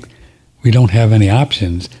don't have any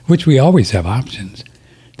options, which we always have options,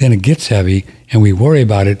 then it gets heavy and we worry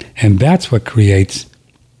about it, and that's what creates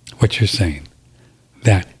what you're saying.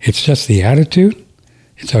 That it's just the attitude,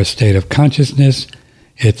 it's our state of consciousness,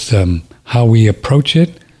 it's how we approach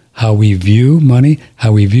it, how we view money,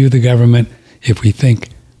 how we view the government. If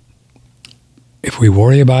we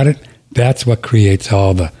worry about it, that's what creates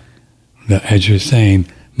all the as you're saying,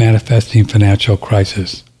 manifesting financial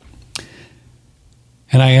crisis.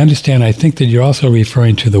 And I understand, I think that you're also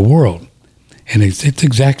referring to the world. And it's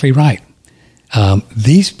exactly right.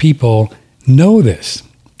 These people know this.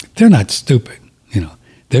 They're not stupid,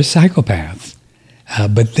 They're psychopaths.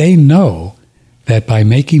 But they know that by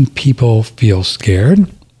making people feel scared,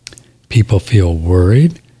 people feel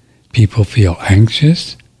worried, people feel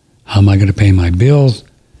anxious. How am I going to pay my bills?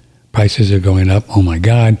 Prices are going up. Oh my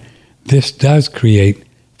God. This does create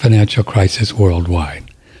financial crisis worldwide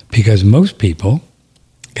because most people,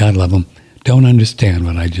 God love them, don't understand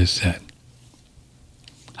what I just said.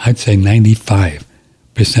 I'd say 95%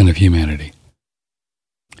 of humanity.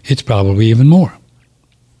 It's probably even more.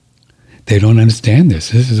 They don't understand this.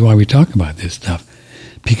 This is why we talk about this stuff.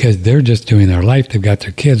 Because they're just doing their life. They've got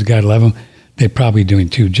their kids. God love them. They're probably doing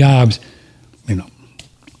 2 jobs.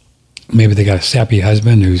 Maybe they got a sappy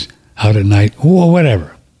husband who's out at night. Or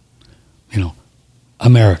whatever.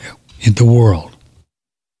 America, in the world.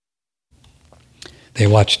 They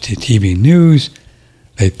watch TV news.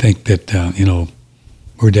 They think that,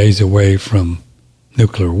 we're days away from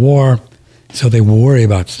nuclear war. So they worry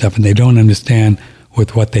about stuff, and they don't understand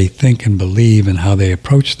with what they think and believe and how they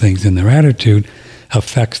approach things, and their attitude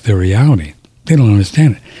affects their reality. They don't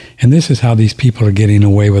understand it. And this is how these people are getting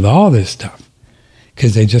away with all this stuff,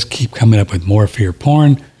 because they just keep coming up with more fear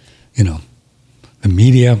porn, the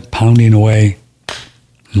media pounding away,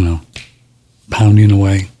 pounding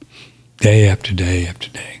away day after day after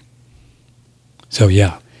day. So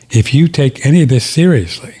yeah, if you take any of this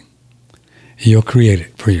seriously, you'll create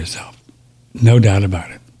it for yourself. No doubt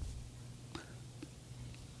about it.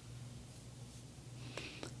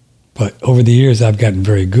 But over the years, I've gotten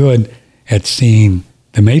very good at seeing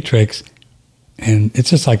The Matrix, and it's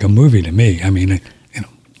just like a movie to me. I mean, it's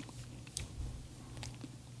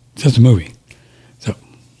just a movie. So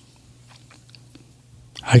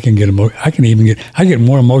I get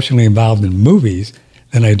more emotionally involved in movies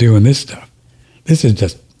than I do in this stuff. This is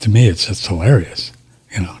just, to me, it's just hilarious.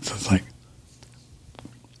 It's just like,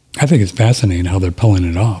 I think it's fascinating how they're pulling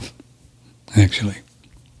it off, actually.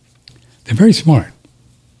 They're very smart.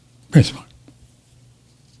 Very smart.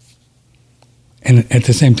 And at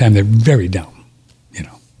the same time, they're very dumb.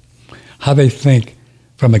 How they think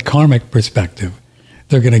from a karmic perspective,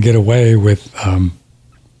 they're going to get away with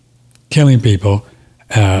killing people,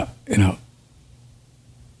 and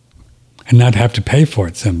not have to pay for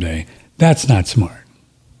it someday. That's not smart.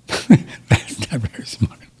 That's not very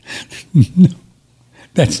smart. No,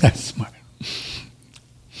 that's not smart.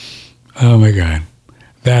 Oh my God.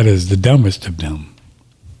 That is the dumbest of dumb.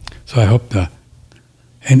 So I hope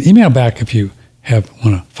and email back if you want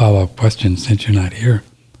to follow up questions since you're not here.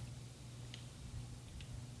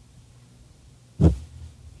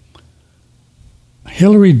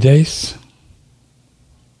 Hillary Dace,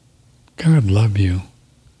 God love you.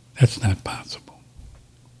 That's not possible.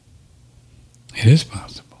 It is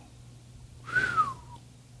possible. Whew.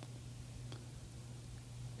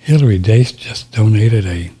 Hillary Dace just donated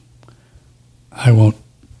I won't,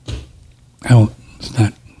 it's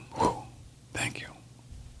not, whew, thank you.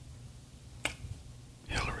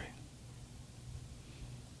 Hillary.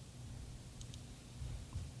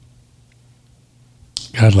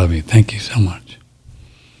 God love you. Thank you so much.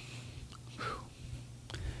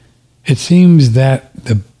 It seems that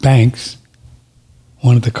the banks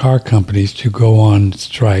wanted the car companies to go on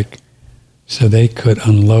strike so they could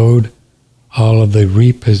unload all of the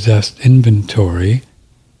repossessed inventory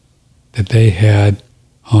that they had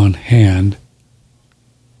on hand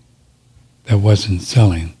that wasn't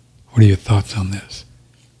selling. What are your thoughts on this?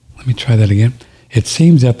 Let me try that again. It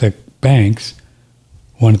seems that the banks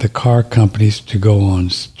wanted the car companies to go on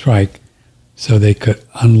strike so they could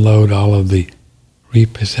unload all of the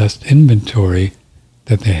repossessed inventory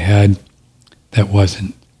that they had that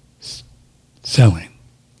wasn't selling.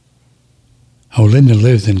 Oh, Linda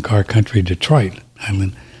lives in car country, Detroit.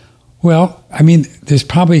 Hi, well, I mean, there's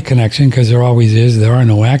probably a connection because there always is. There are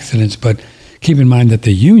no accidents, but keep in mind that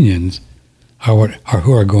the unions are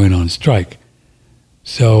who are going on strike.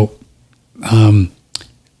 So,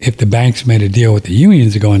 if the banks made a deal with the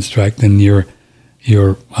unions to go on strike, then your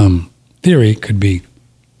theory could be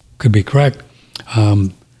correct.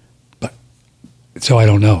 But so I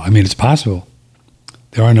don't know. I mean, it's possible.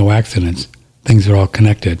 There are no accidents. Things are all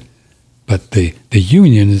connected. But the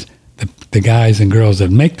unions, the guys and girls that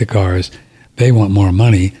make the cars, they want more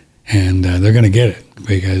money, and they're going to get it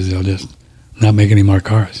because they'll just not make any more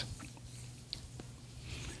cars.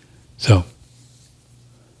 So,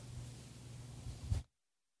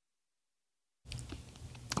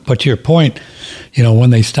 but to your point,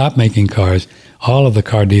 when they stop making cars, all of the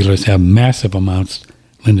car dealers have massive amounts.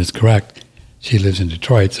 Linda's correct. She lives in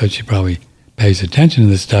Detroit, so she probably pays attention to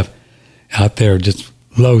this stuff. Out there, just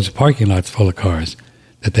loads of parking lots full of cars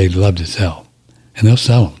that they'd love to sell. And they'll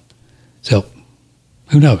sell them. So,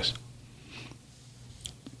 who knows?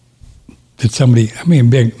 Did somebody,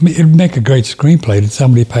 it'd make a great screenplay. Did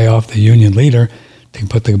somebody pay off the union leader to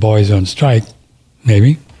put the boys on strike?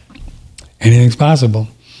 Maybe. Anything's possible.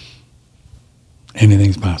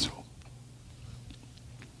 Anything's possible.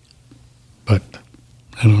 But,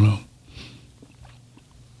 I don't know.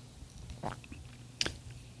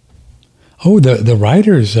 Oh, the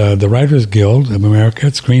Writers Guild of America,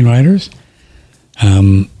 screenwriters,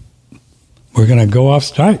 we're going to go off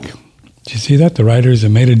strike. Did you see that? The writers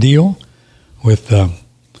have made a deal with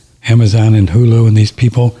Amazon and Hulu and these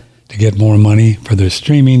people to get more money for their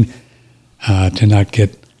streaming, to not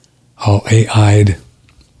get all AI'd,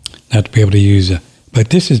 not to be able to use. But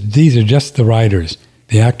these are just the writers,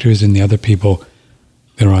 the actors, and the other people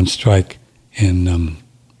that are on strike in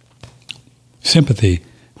sympathy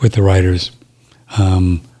with the writers.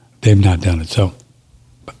 They've not done it. So,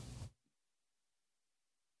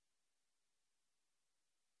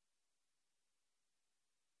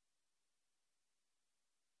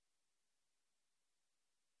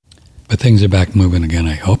 but things are back moving again,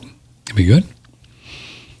 I hope. It'll be good.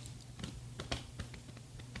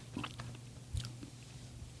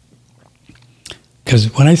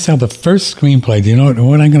 Because when I sell the first screenplay, do you know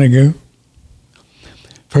what I'm going to do?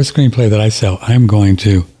 First screenplay that I sell, I'm going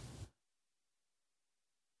to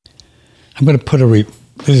put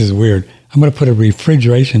this is weird. I'm going to put a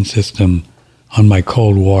refrigeration system on my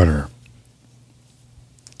cold water.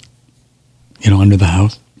 Under the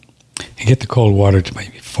house. And get the cold water to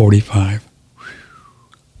maybe 45.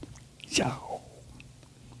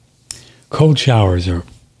 Cold showers are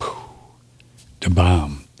the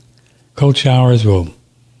bomb. Cold showers will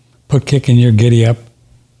kick in your giddy up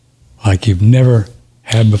like you've never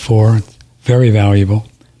had before. It's very valuable.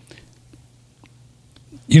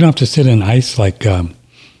 You don't have to sit in ice like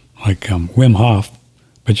Wim Hof,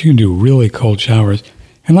 but you can do really cold showers.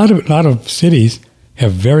 And a lot of cities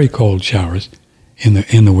have very cold showers in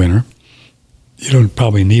the winter. You don't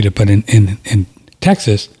probably need it, but in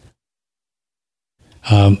Texas,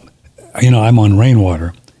 I'm on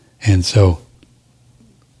rainwater, and so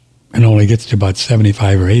it only gets to about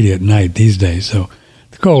 75 or 80 at night these days. So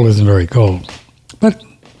the cold isn't very cold, but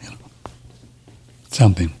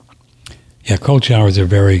something. Yeah, cold showers are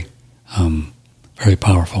very, very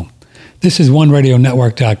powerful. This is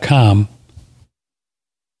OneRadioNetwork.com.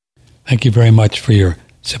 Thank you very much for your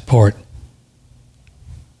support.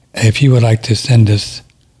 If you would like to send us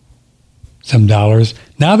some dollars,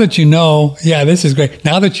 now that you know, this is great.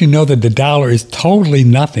 Now that you know that the dollar is totally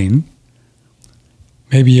nothing,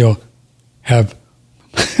 maybe you'll have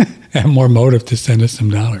more motive to send us some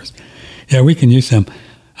dollars. Yeah, we can use some.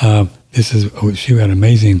 She had an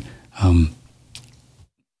amazing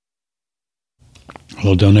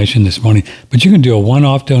little donation this morning. But you can do a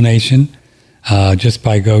one-off donation just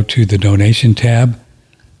by go to the donation tab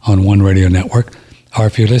on One Radio Network. Or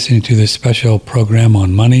if you're listening to this special program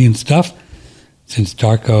on money and stuff, since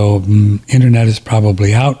Darko Internet is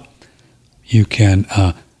probably out, you can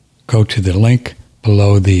go to the link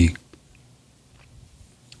below the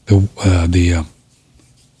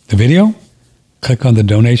video, click on the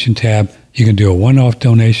donation tab. You can do a one-off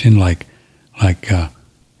donation like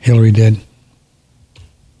Hillary did.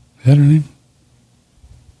 Is that her name?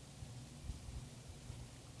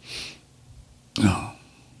 Oh.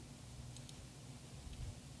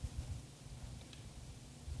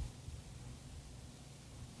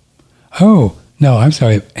 Oh, no, I'm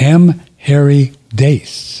sorry. M. Harry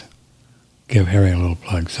Dace. Give Harry a little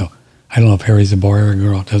plug. So I don't know if Harry's a boy or a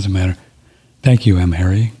girl. It doesn't matter. Thank you, M.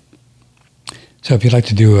 Harry. So if you'd like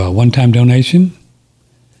to do a one-time donation,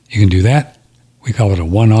 you can do that. We call it a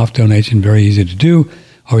one-off donation, very easy to do.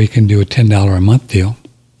 Or you can do a $10 a month deal.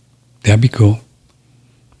 That'd be cool.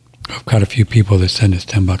 I've got a few people that send us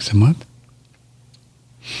 $10 a month.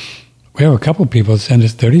 We have a couple people that send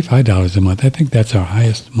us $35 a month. I think that's our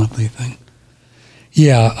highest monthly thing.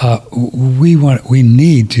 Yeah, we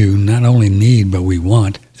need to, not only need, but we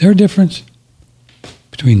want. Is there a difference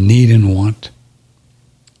between need and want?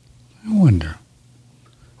 I wonder.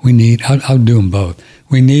 We need, I'll do them both.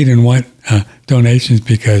 We need and want donations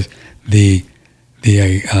because the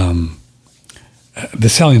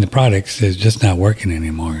selling the products is just not working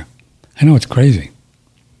anymore. I know it's crazy.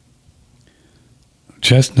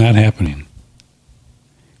 Just not happening.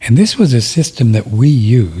 And this was a system that we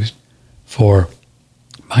used for,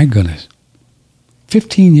 my goodness,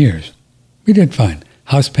 15 years. We did fine.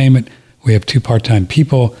 House payment, we have 2 part-time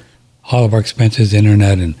people, all of our expenses,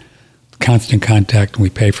 internet and constant contact, and we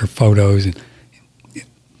pay for photos and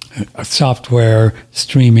software,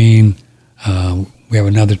 streaming. We have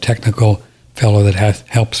another technical fellow that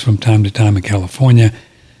helps from time to time in California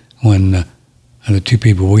when the 2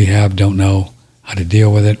 people we have don't know how to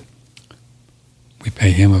deal with it. We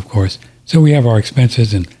pay him, of course. So we have our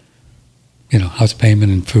expenses and, house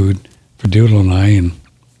payment and food for Doodle and I and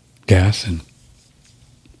gas and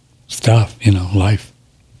stuff, life.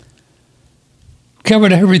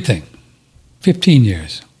 Covered everything. 15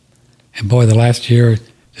 years. And boy, the last year,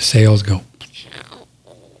 the sales go.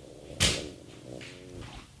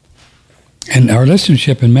 And our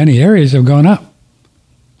listenership in many areas have gone up.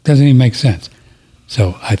 Doesn't even make sense.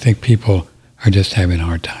 So I think people are just having a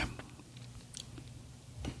hard time.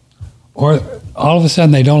 Or all of a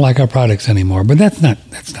sudden they don't like our products anymore. But that's not.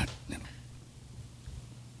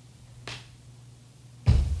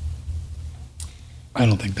 I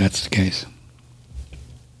don't think that's the case.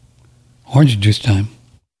 Orange juice time.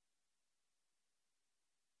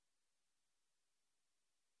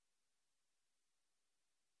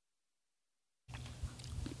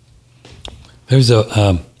 There's a,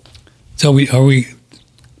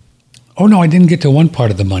 oh no, I didn't get to one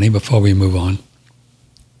part of the money before we move on.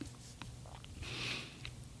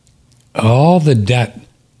 All the debt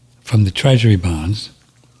from the Treasury bonds,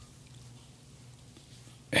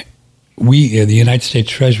 the United States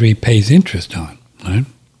Treasury pays interest on, right?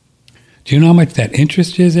 Do you know how much that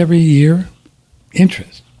interest is every year?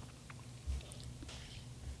 Interest.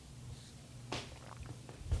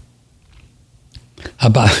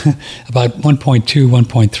 About 1.2,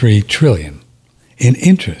 1.3 trillion in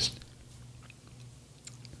interest.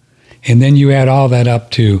 And then you add all that up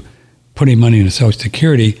to putting money into Social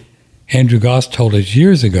Security. Andrew Goss told us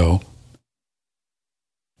years ago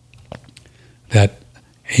that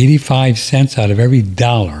 85 cents out of every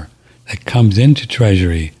dollar that comes into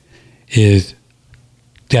Treasury is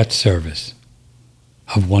debt service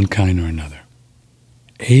of one kind or another.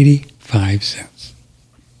 85 cents.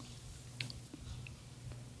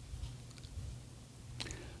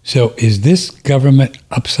 So is this government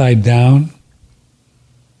upside down?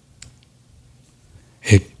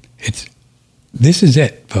 This is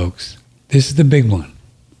it, folks. This is the big one.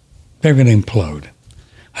 They're going to implode.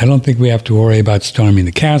 I don't think we have to worry about storming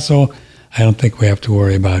the castle. I don't think we have to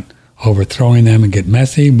worry about overthrowing them and get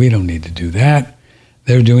messy. We don't need to do that.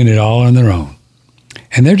 They're doing it all on their own.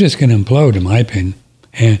 And they're just going to implode, in my opinion.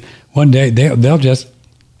 And one day they'll just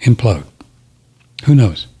implode. Who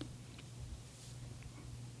knows?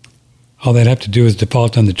 All they'd have to do is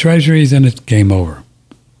default on the treasuries and it's game over.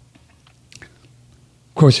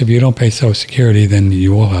 Of course, if you don't pay Social Security, then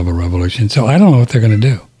you will have a revolution. So I don't know what they're going to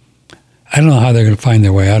do. I don't know how they're going to find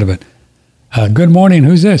their way out of it. Good morning.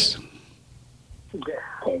 Who's this?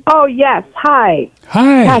 Oh, yes. Hi.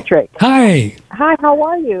 Hi. Patrick. Hi. Hi, how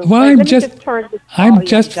are you? Well, I'm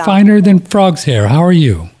just finer than frog's hair. How are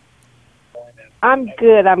you? I'm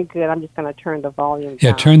good. I'm just going to turn the volume down.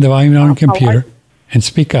 Yeah, turn the volume down on the computer and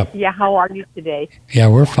speak up. Yeah, how are you today? Yeah,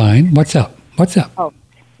 we're fine. What's up? Oh,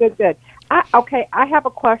 good. I have a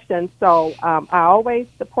question. So I always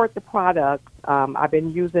support the products. I've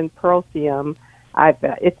been using Pearlsium.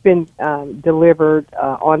 It's been delivered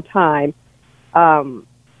on time.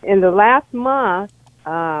 In the last month,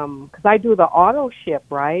 because I do the auto ship,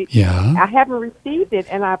 right? Yeah. I haven't received it,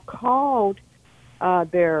 and I've called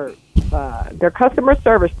their their customer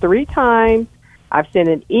service 3 times. I've sent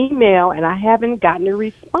an email, and I haven't gotten a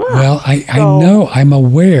response. Well, I know. I'm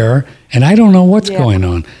aware, and I don't know what's going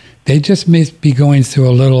on. They just may be going through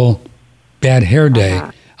a little bad hair day.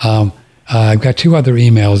 I've got 2 other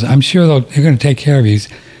emails. I'm sure they're going to take care of these.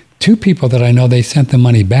 2 people that I know, they sent the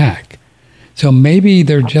money back. So maybe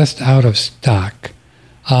they're just out of stock.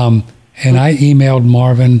 And I emailed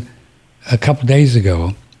Marvin a couple days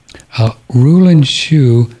ago. Rulin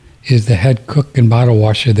Shu is the head cook and bottle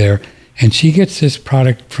washer there, and she gets this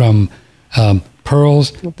product from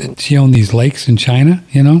Pearls. She owns these lakes in China,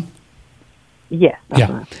 you know? Yes.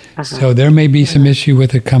 Yeah. So there may be some issue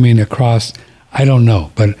with it coming across. I don't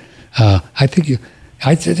know, but I think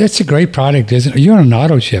that's a great product, isn't it? You're on an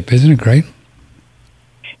auto ship, isn't it great?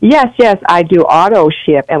 Yes, I do auto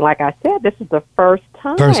ship, and like I said, this is the first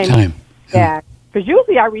time. Yeah, because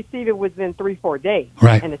usually I receive it within 3-4 days,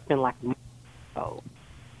 right? And it's been like, so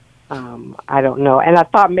I don't know. And I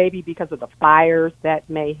thought maybe because of the fires that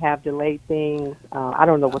may have delayed things. I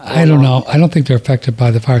don't know what's going on. I don't know. I don't think they're affected by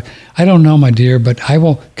the fire. I don't know, my dear, but I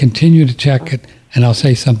will continue to check it, and I'll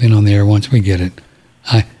say something on the air once we get it.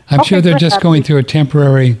 I'm sure they're just going through a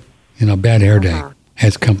temporary, bad hair day,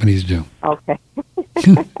 as companies do. Okay.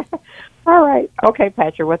 All right. Okay,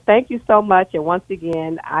 Patrick. Well, thank you so much. And once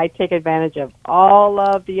again, I take advantage of all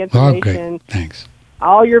of the information. Great. Thanks.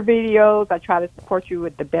 All your videos. I try to support you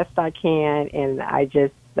with the best I can. And I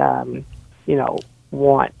just, want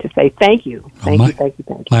to say thank you. Thank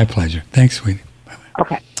you. My pleasure. Thanks, sweetie. Bye-bye.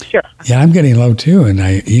 Okay, sure. Yeah, I'm getting low, too. And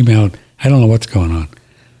I emailed. I don't know what's going on.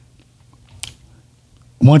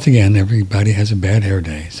 Once again, everybody has a bad hair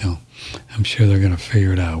day. So I'm sure they're going to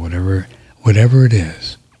figure it out, whatever it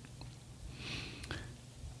is.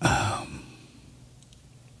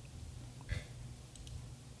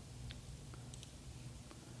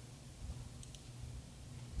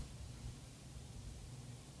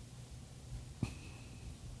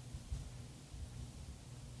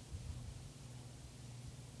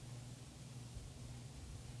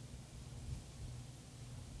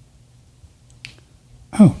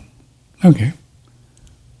 Oh, okay.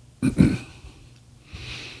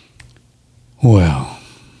 Well,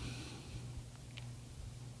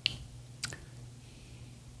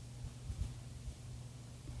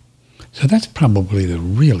 so that's probably the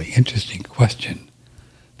really interesting question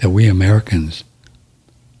that we Americans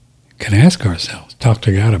can ask ourselves, talk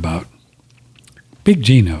to God about. Big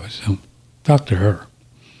G knows, so talk to her.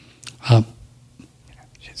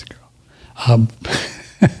 She's a girl.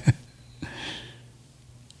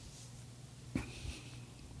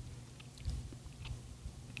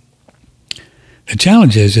 The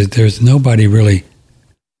challenge is that there's nobody really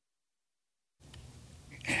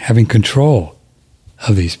having control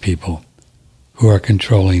of these people who are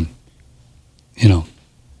controlling,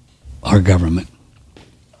 our government.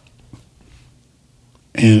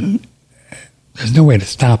 And there's no way to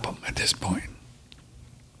stop them at this point.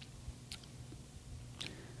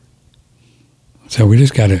 So we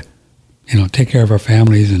just got to, take care of our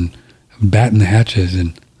families and batten the hatches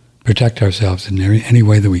and protect ourselves in any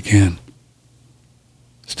way that we can.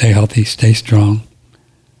 Stay healthy, stay strong,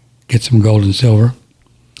 get some gold and silver,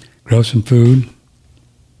 grow some food,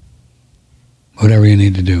 whatever you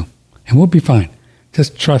need to do. And we'll be fine.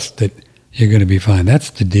 Just trust that you're going to be fine. That's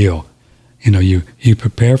the deal. You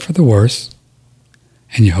prepare for the worst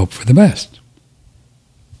and you hope for the best.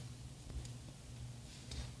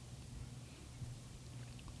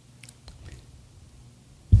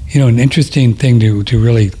 An interesting thing to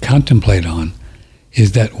really contemplate on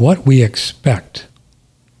is that what we expect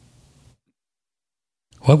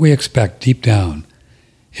deep down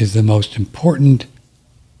is the most important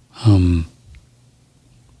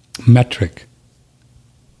metric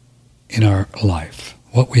in our life,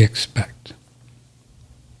 what we expect.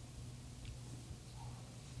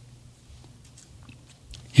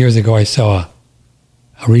 Years ago, I saw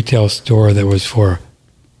a retail store that was for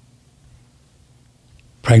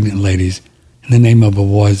pregnant ladies, and the name of it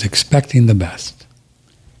was Expecting the Best.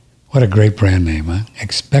 What a great brand name, huh?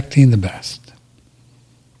 Expecting the Best.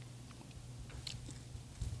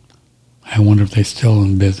 I wonder if they're still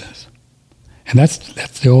in business. And that's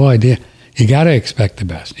the whole idea. You got to expect the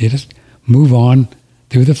best. You just move on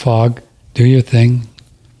through the fog, do your thing,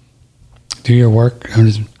 do your work,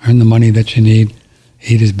 earn the money that you need,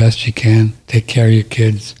 eat as best you can, take care of your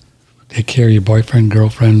kids, take care of your boyfriend,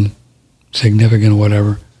 girlfriend, significant,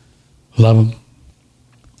 whatever. Love them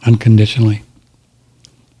unconditionally.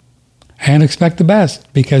 And expect the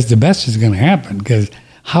best, because the best is going to happen, because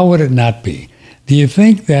how would it not be? Do you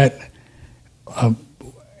think that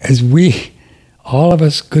as we, all of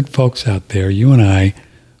us good folks out there, you and I,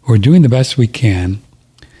 we're doing the best we can.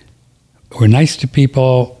 We're nice to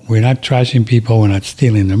people. We're not trashing people. We're not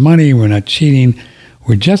stealing their money. We're not cheating.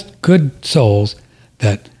 We're just good souls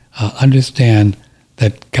that understand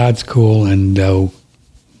that God's cool, and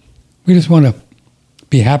we just want to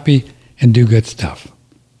be happy and do good stuff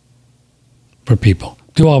for people.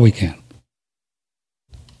 Do all we can.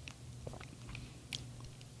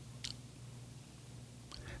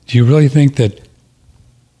 Do you really think that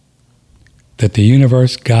the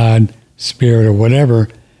universe, God, Spirit, or whatever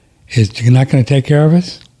is not going to take care of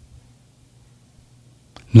us?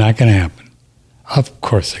 Not going to happen. Of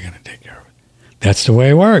course they're going to take care of it. That's the way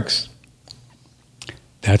it works.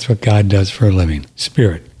 That's what God does for a living.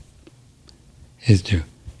 Spirit is to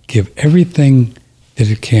give everything that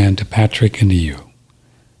it can to Patrick and to you.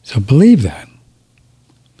 So believe that.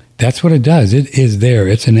 That's what it does. It is there.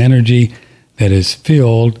 It's an energy that is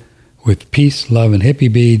filled with peace, love, and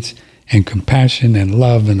hippie beads, and compassion, and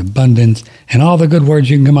love, and abundance, and all the good words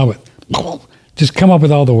you can come up with. Just come up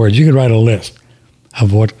with all the words. You could write a list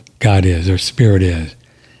of what God is, or Spirit is.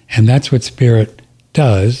 And that's what Spirit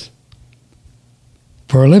does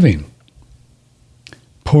for a living.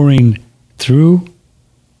 Pouring through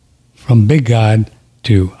from big God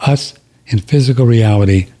to us in physical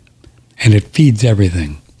reality, and it feeds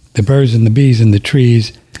everything. The birds and the bees and the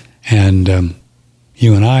trees, and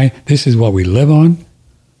you and I, this is what we live on.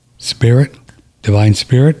 Spirit, divine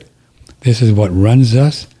Spirit. This is what runs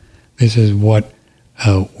us. This is what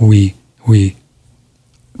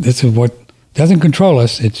this is what doesn't control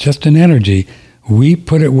us. It's just an energy. We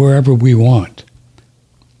put it wherever we want.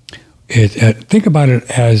 Think about it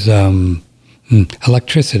as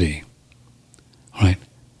electricity, right?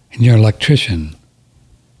 And you're an electrician.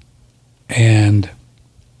 And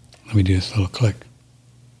let me do this little click.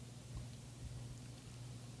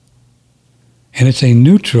 And it's a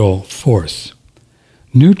neutral force.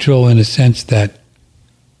 Neutral in a sense that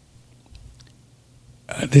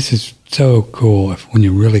this is so cool when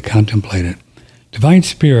you really contemplate it. Divine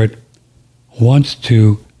Spirit wants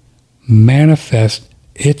to manifest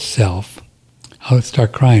itself. I'll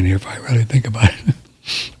start crying here if I really think about it.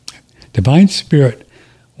 Divine Spirit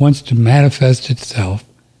wants to manifest itself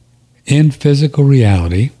in physical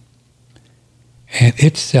reality, and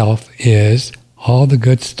itself is all the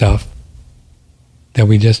good stuff that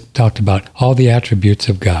we just talked about, all the attributes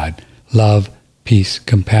of God: love, peace,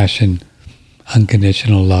 compassion,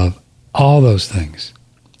 unconditional love, all those things,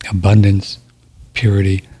 abundance,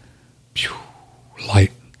 purity,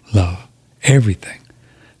 light, love, everything.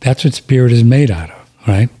 That's what Spirit is made out of,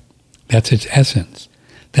 right? That's its essence.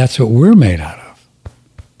 That's what we're made out of.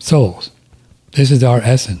 Souls. This is our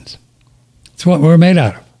essence. It's what we're made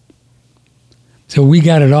out of. So we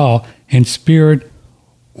got it all, and Spirit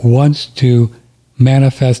wants to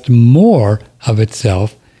manifest more of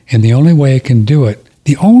itself, and the only way it can do it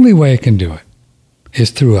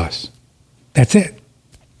is through us. That's it.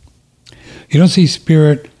 You don't see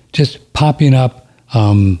Spirit just popping up,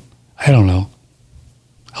 a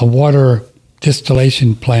water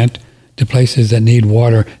distillation plant to places that need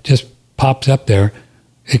water, just pops up there.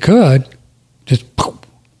 It could, just poof,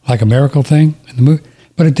 like a miracle thing in the movie,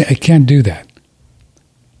 but it can't do that.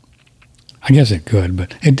 I guess it could,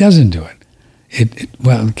 but it doesn't do it. It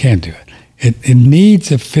can't do it. It needs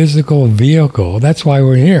a physical vehicle. That's why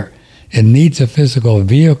we're here. It needs a physical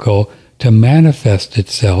vehicle to manifest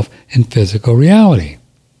itself in physical reality.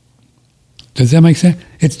 Does that make sense?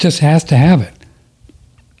 It just has to have it.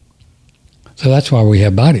 So that's why we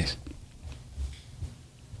have bodies.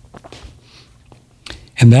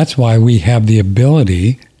 And that's why we have the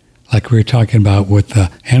ability, like we were talking about with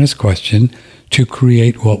Anna's question, to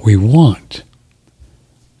create what we want.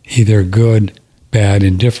 Either good, bad,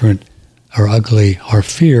 indifferent, or ugly, or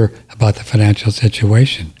fear about the financial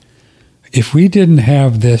situation. If we didn't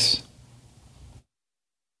have this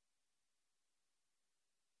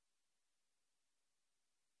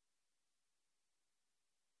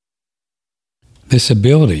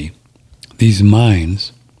ability, these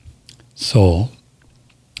minds, soul,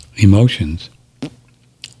 emotions,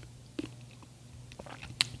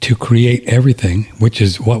 to create everything, which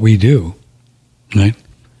is what we do, right?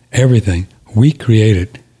 Everything, we create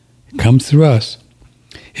it. It comes through us.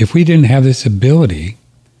 If we didn't have this ability,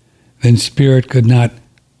 then Spirit could not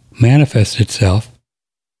manifest itself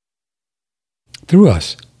through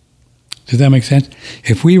us. Does that make sense?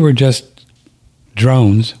 If we were just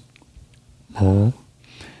drones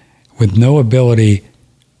with no ability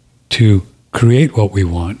to create what we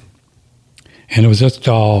want, and it was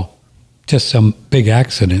just some big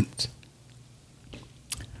accident,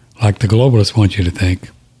 like the globalists want you to think,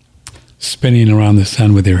 spinning around the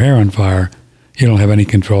sun with your hair on fire, You don't have any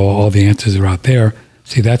control. All the answers are out there.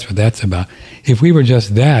 See, that's what that's about. If we were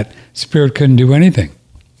just that, Spirit couldn't do anything.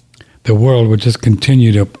 The world would just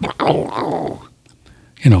continue to,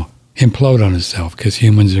 implode on itself, because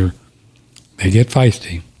humans they get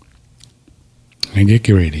feisty. They get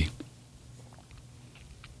greedy.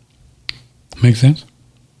 Make sense?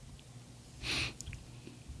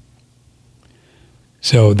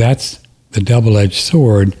 So that's the double-edged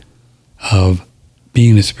sword of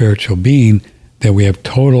being a spiritual being, that we have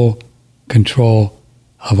total control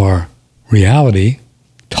of our reality,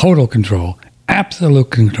 total control, absolute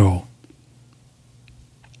control.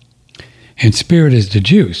 And spirit is the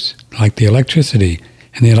juice, like the electricity,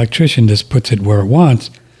 and the electrician just puts it where it wants,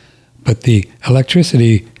 but the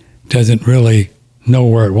electricity doesn't really know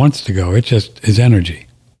where it wants to go. It just is energy.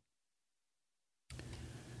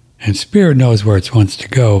 And spirit knows where it wants to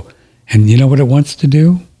go, and you know what it wants to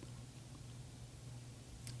do?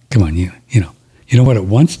 Come on, you know what it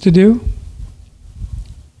wants to do?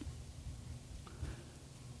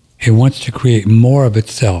 It wants to create more of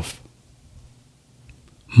itself.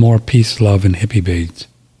 More peace, love, and hippie beads.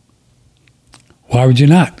 Why would you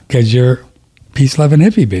not? Because you're peace, love, and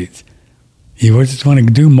hippie beads. You just want to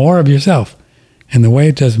do more of yourself. And the way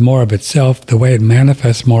it does more of itself, the way it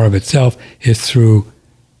manifests more of itself, is through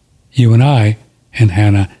you and I and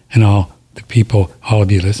Hannah and all the people, all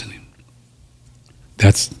of you listening.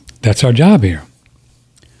 That's our job here.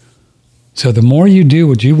 So the more you do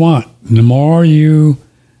what you want, the more you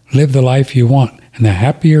live the life you want, and the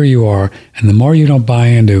happier you are, and the more you don't buy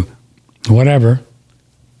into whatever,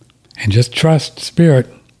 and just trust spirit,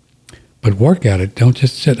 but work at it. Don't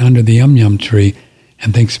just sit under the yum-yum tree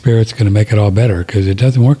and think spirit's going to make it all better, because it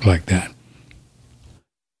doesn't work like that.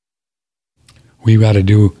 We got to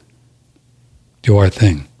do our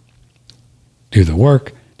thing. Do the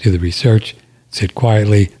work, do the research, sit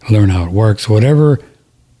quietly, learn how it works, whatever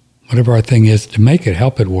our thing is to make it,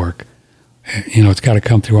 help it work. It's got to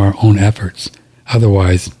come through our own efforts.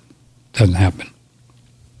 Otherwise, it doesn't happen.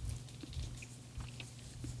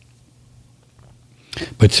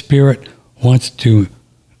 But spirit wants to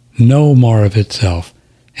know more of itself,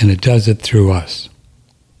 and it does it through us.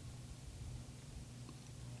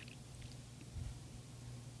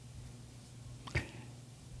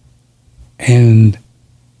 And,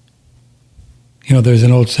 there's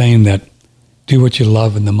an old saying that do what you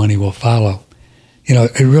love and the money will follow.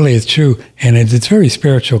 It really is true, and it's a very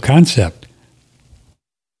spiritual concept.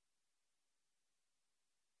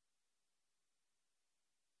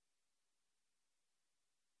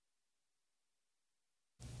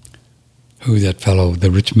 Who's that fellow, the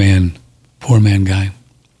rich man, poor man guy?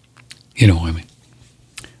 You know what I mean.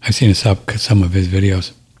 I've seen some of his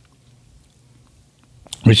videos.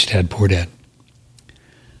 Rich Dad, Poor Dad.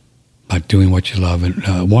 About doing what you love.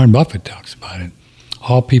 And Warren Buffett talks about it.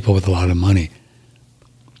 All people with a lot of money.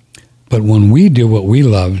 But when we do what we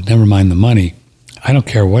love, never mind the money, I don't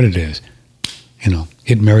care what it is.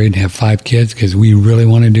 Get married and have 5 kids because we really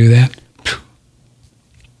want to do that.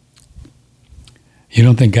 You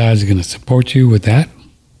don't think God's going to support you with that?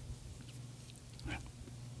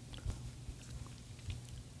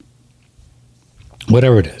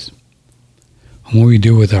 Whatever it is. When we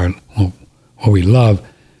do with what we love,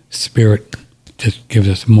 spirit just gives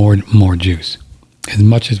us more juice, as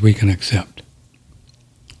much as we can accept.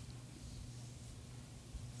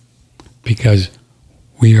 Because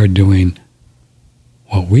we are doing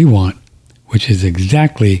what we want, which is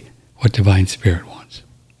exactly what Divine Spirit wants.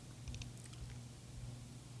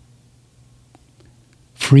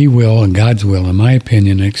 Free will and God's will, in my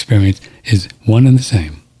opinion and experience, is one and the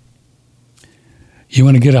same. You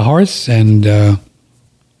want to get a horse and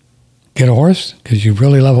get a horse because you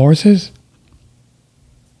really love horses?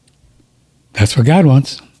 That's what God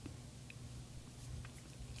wants.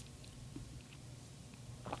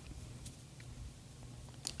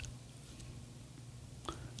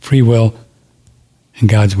 Free will and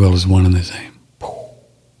God's will is one and the same.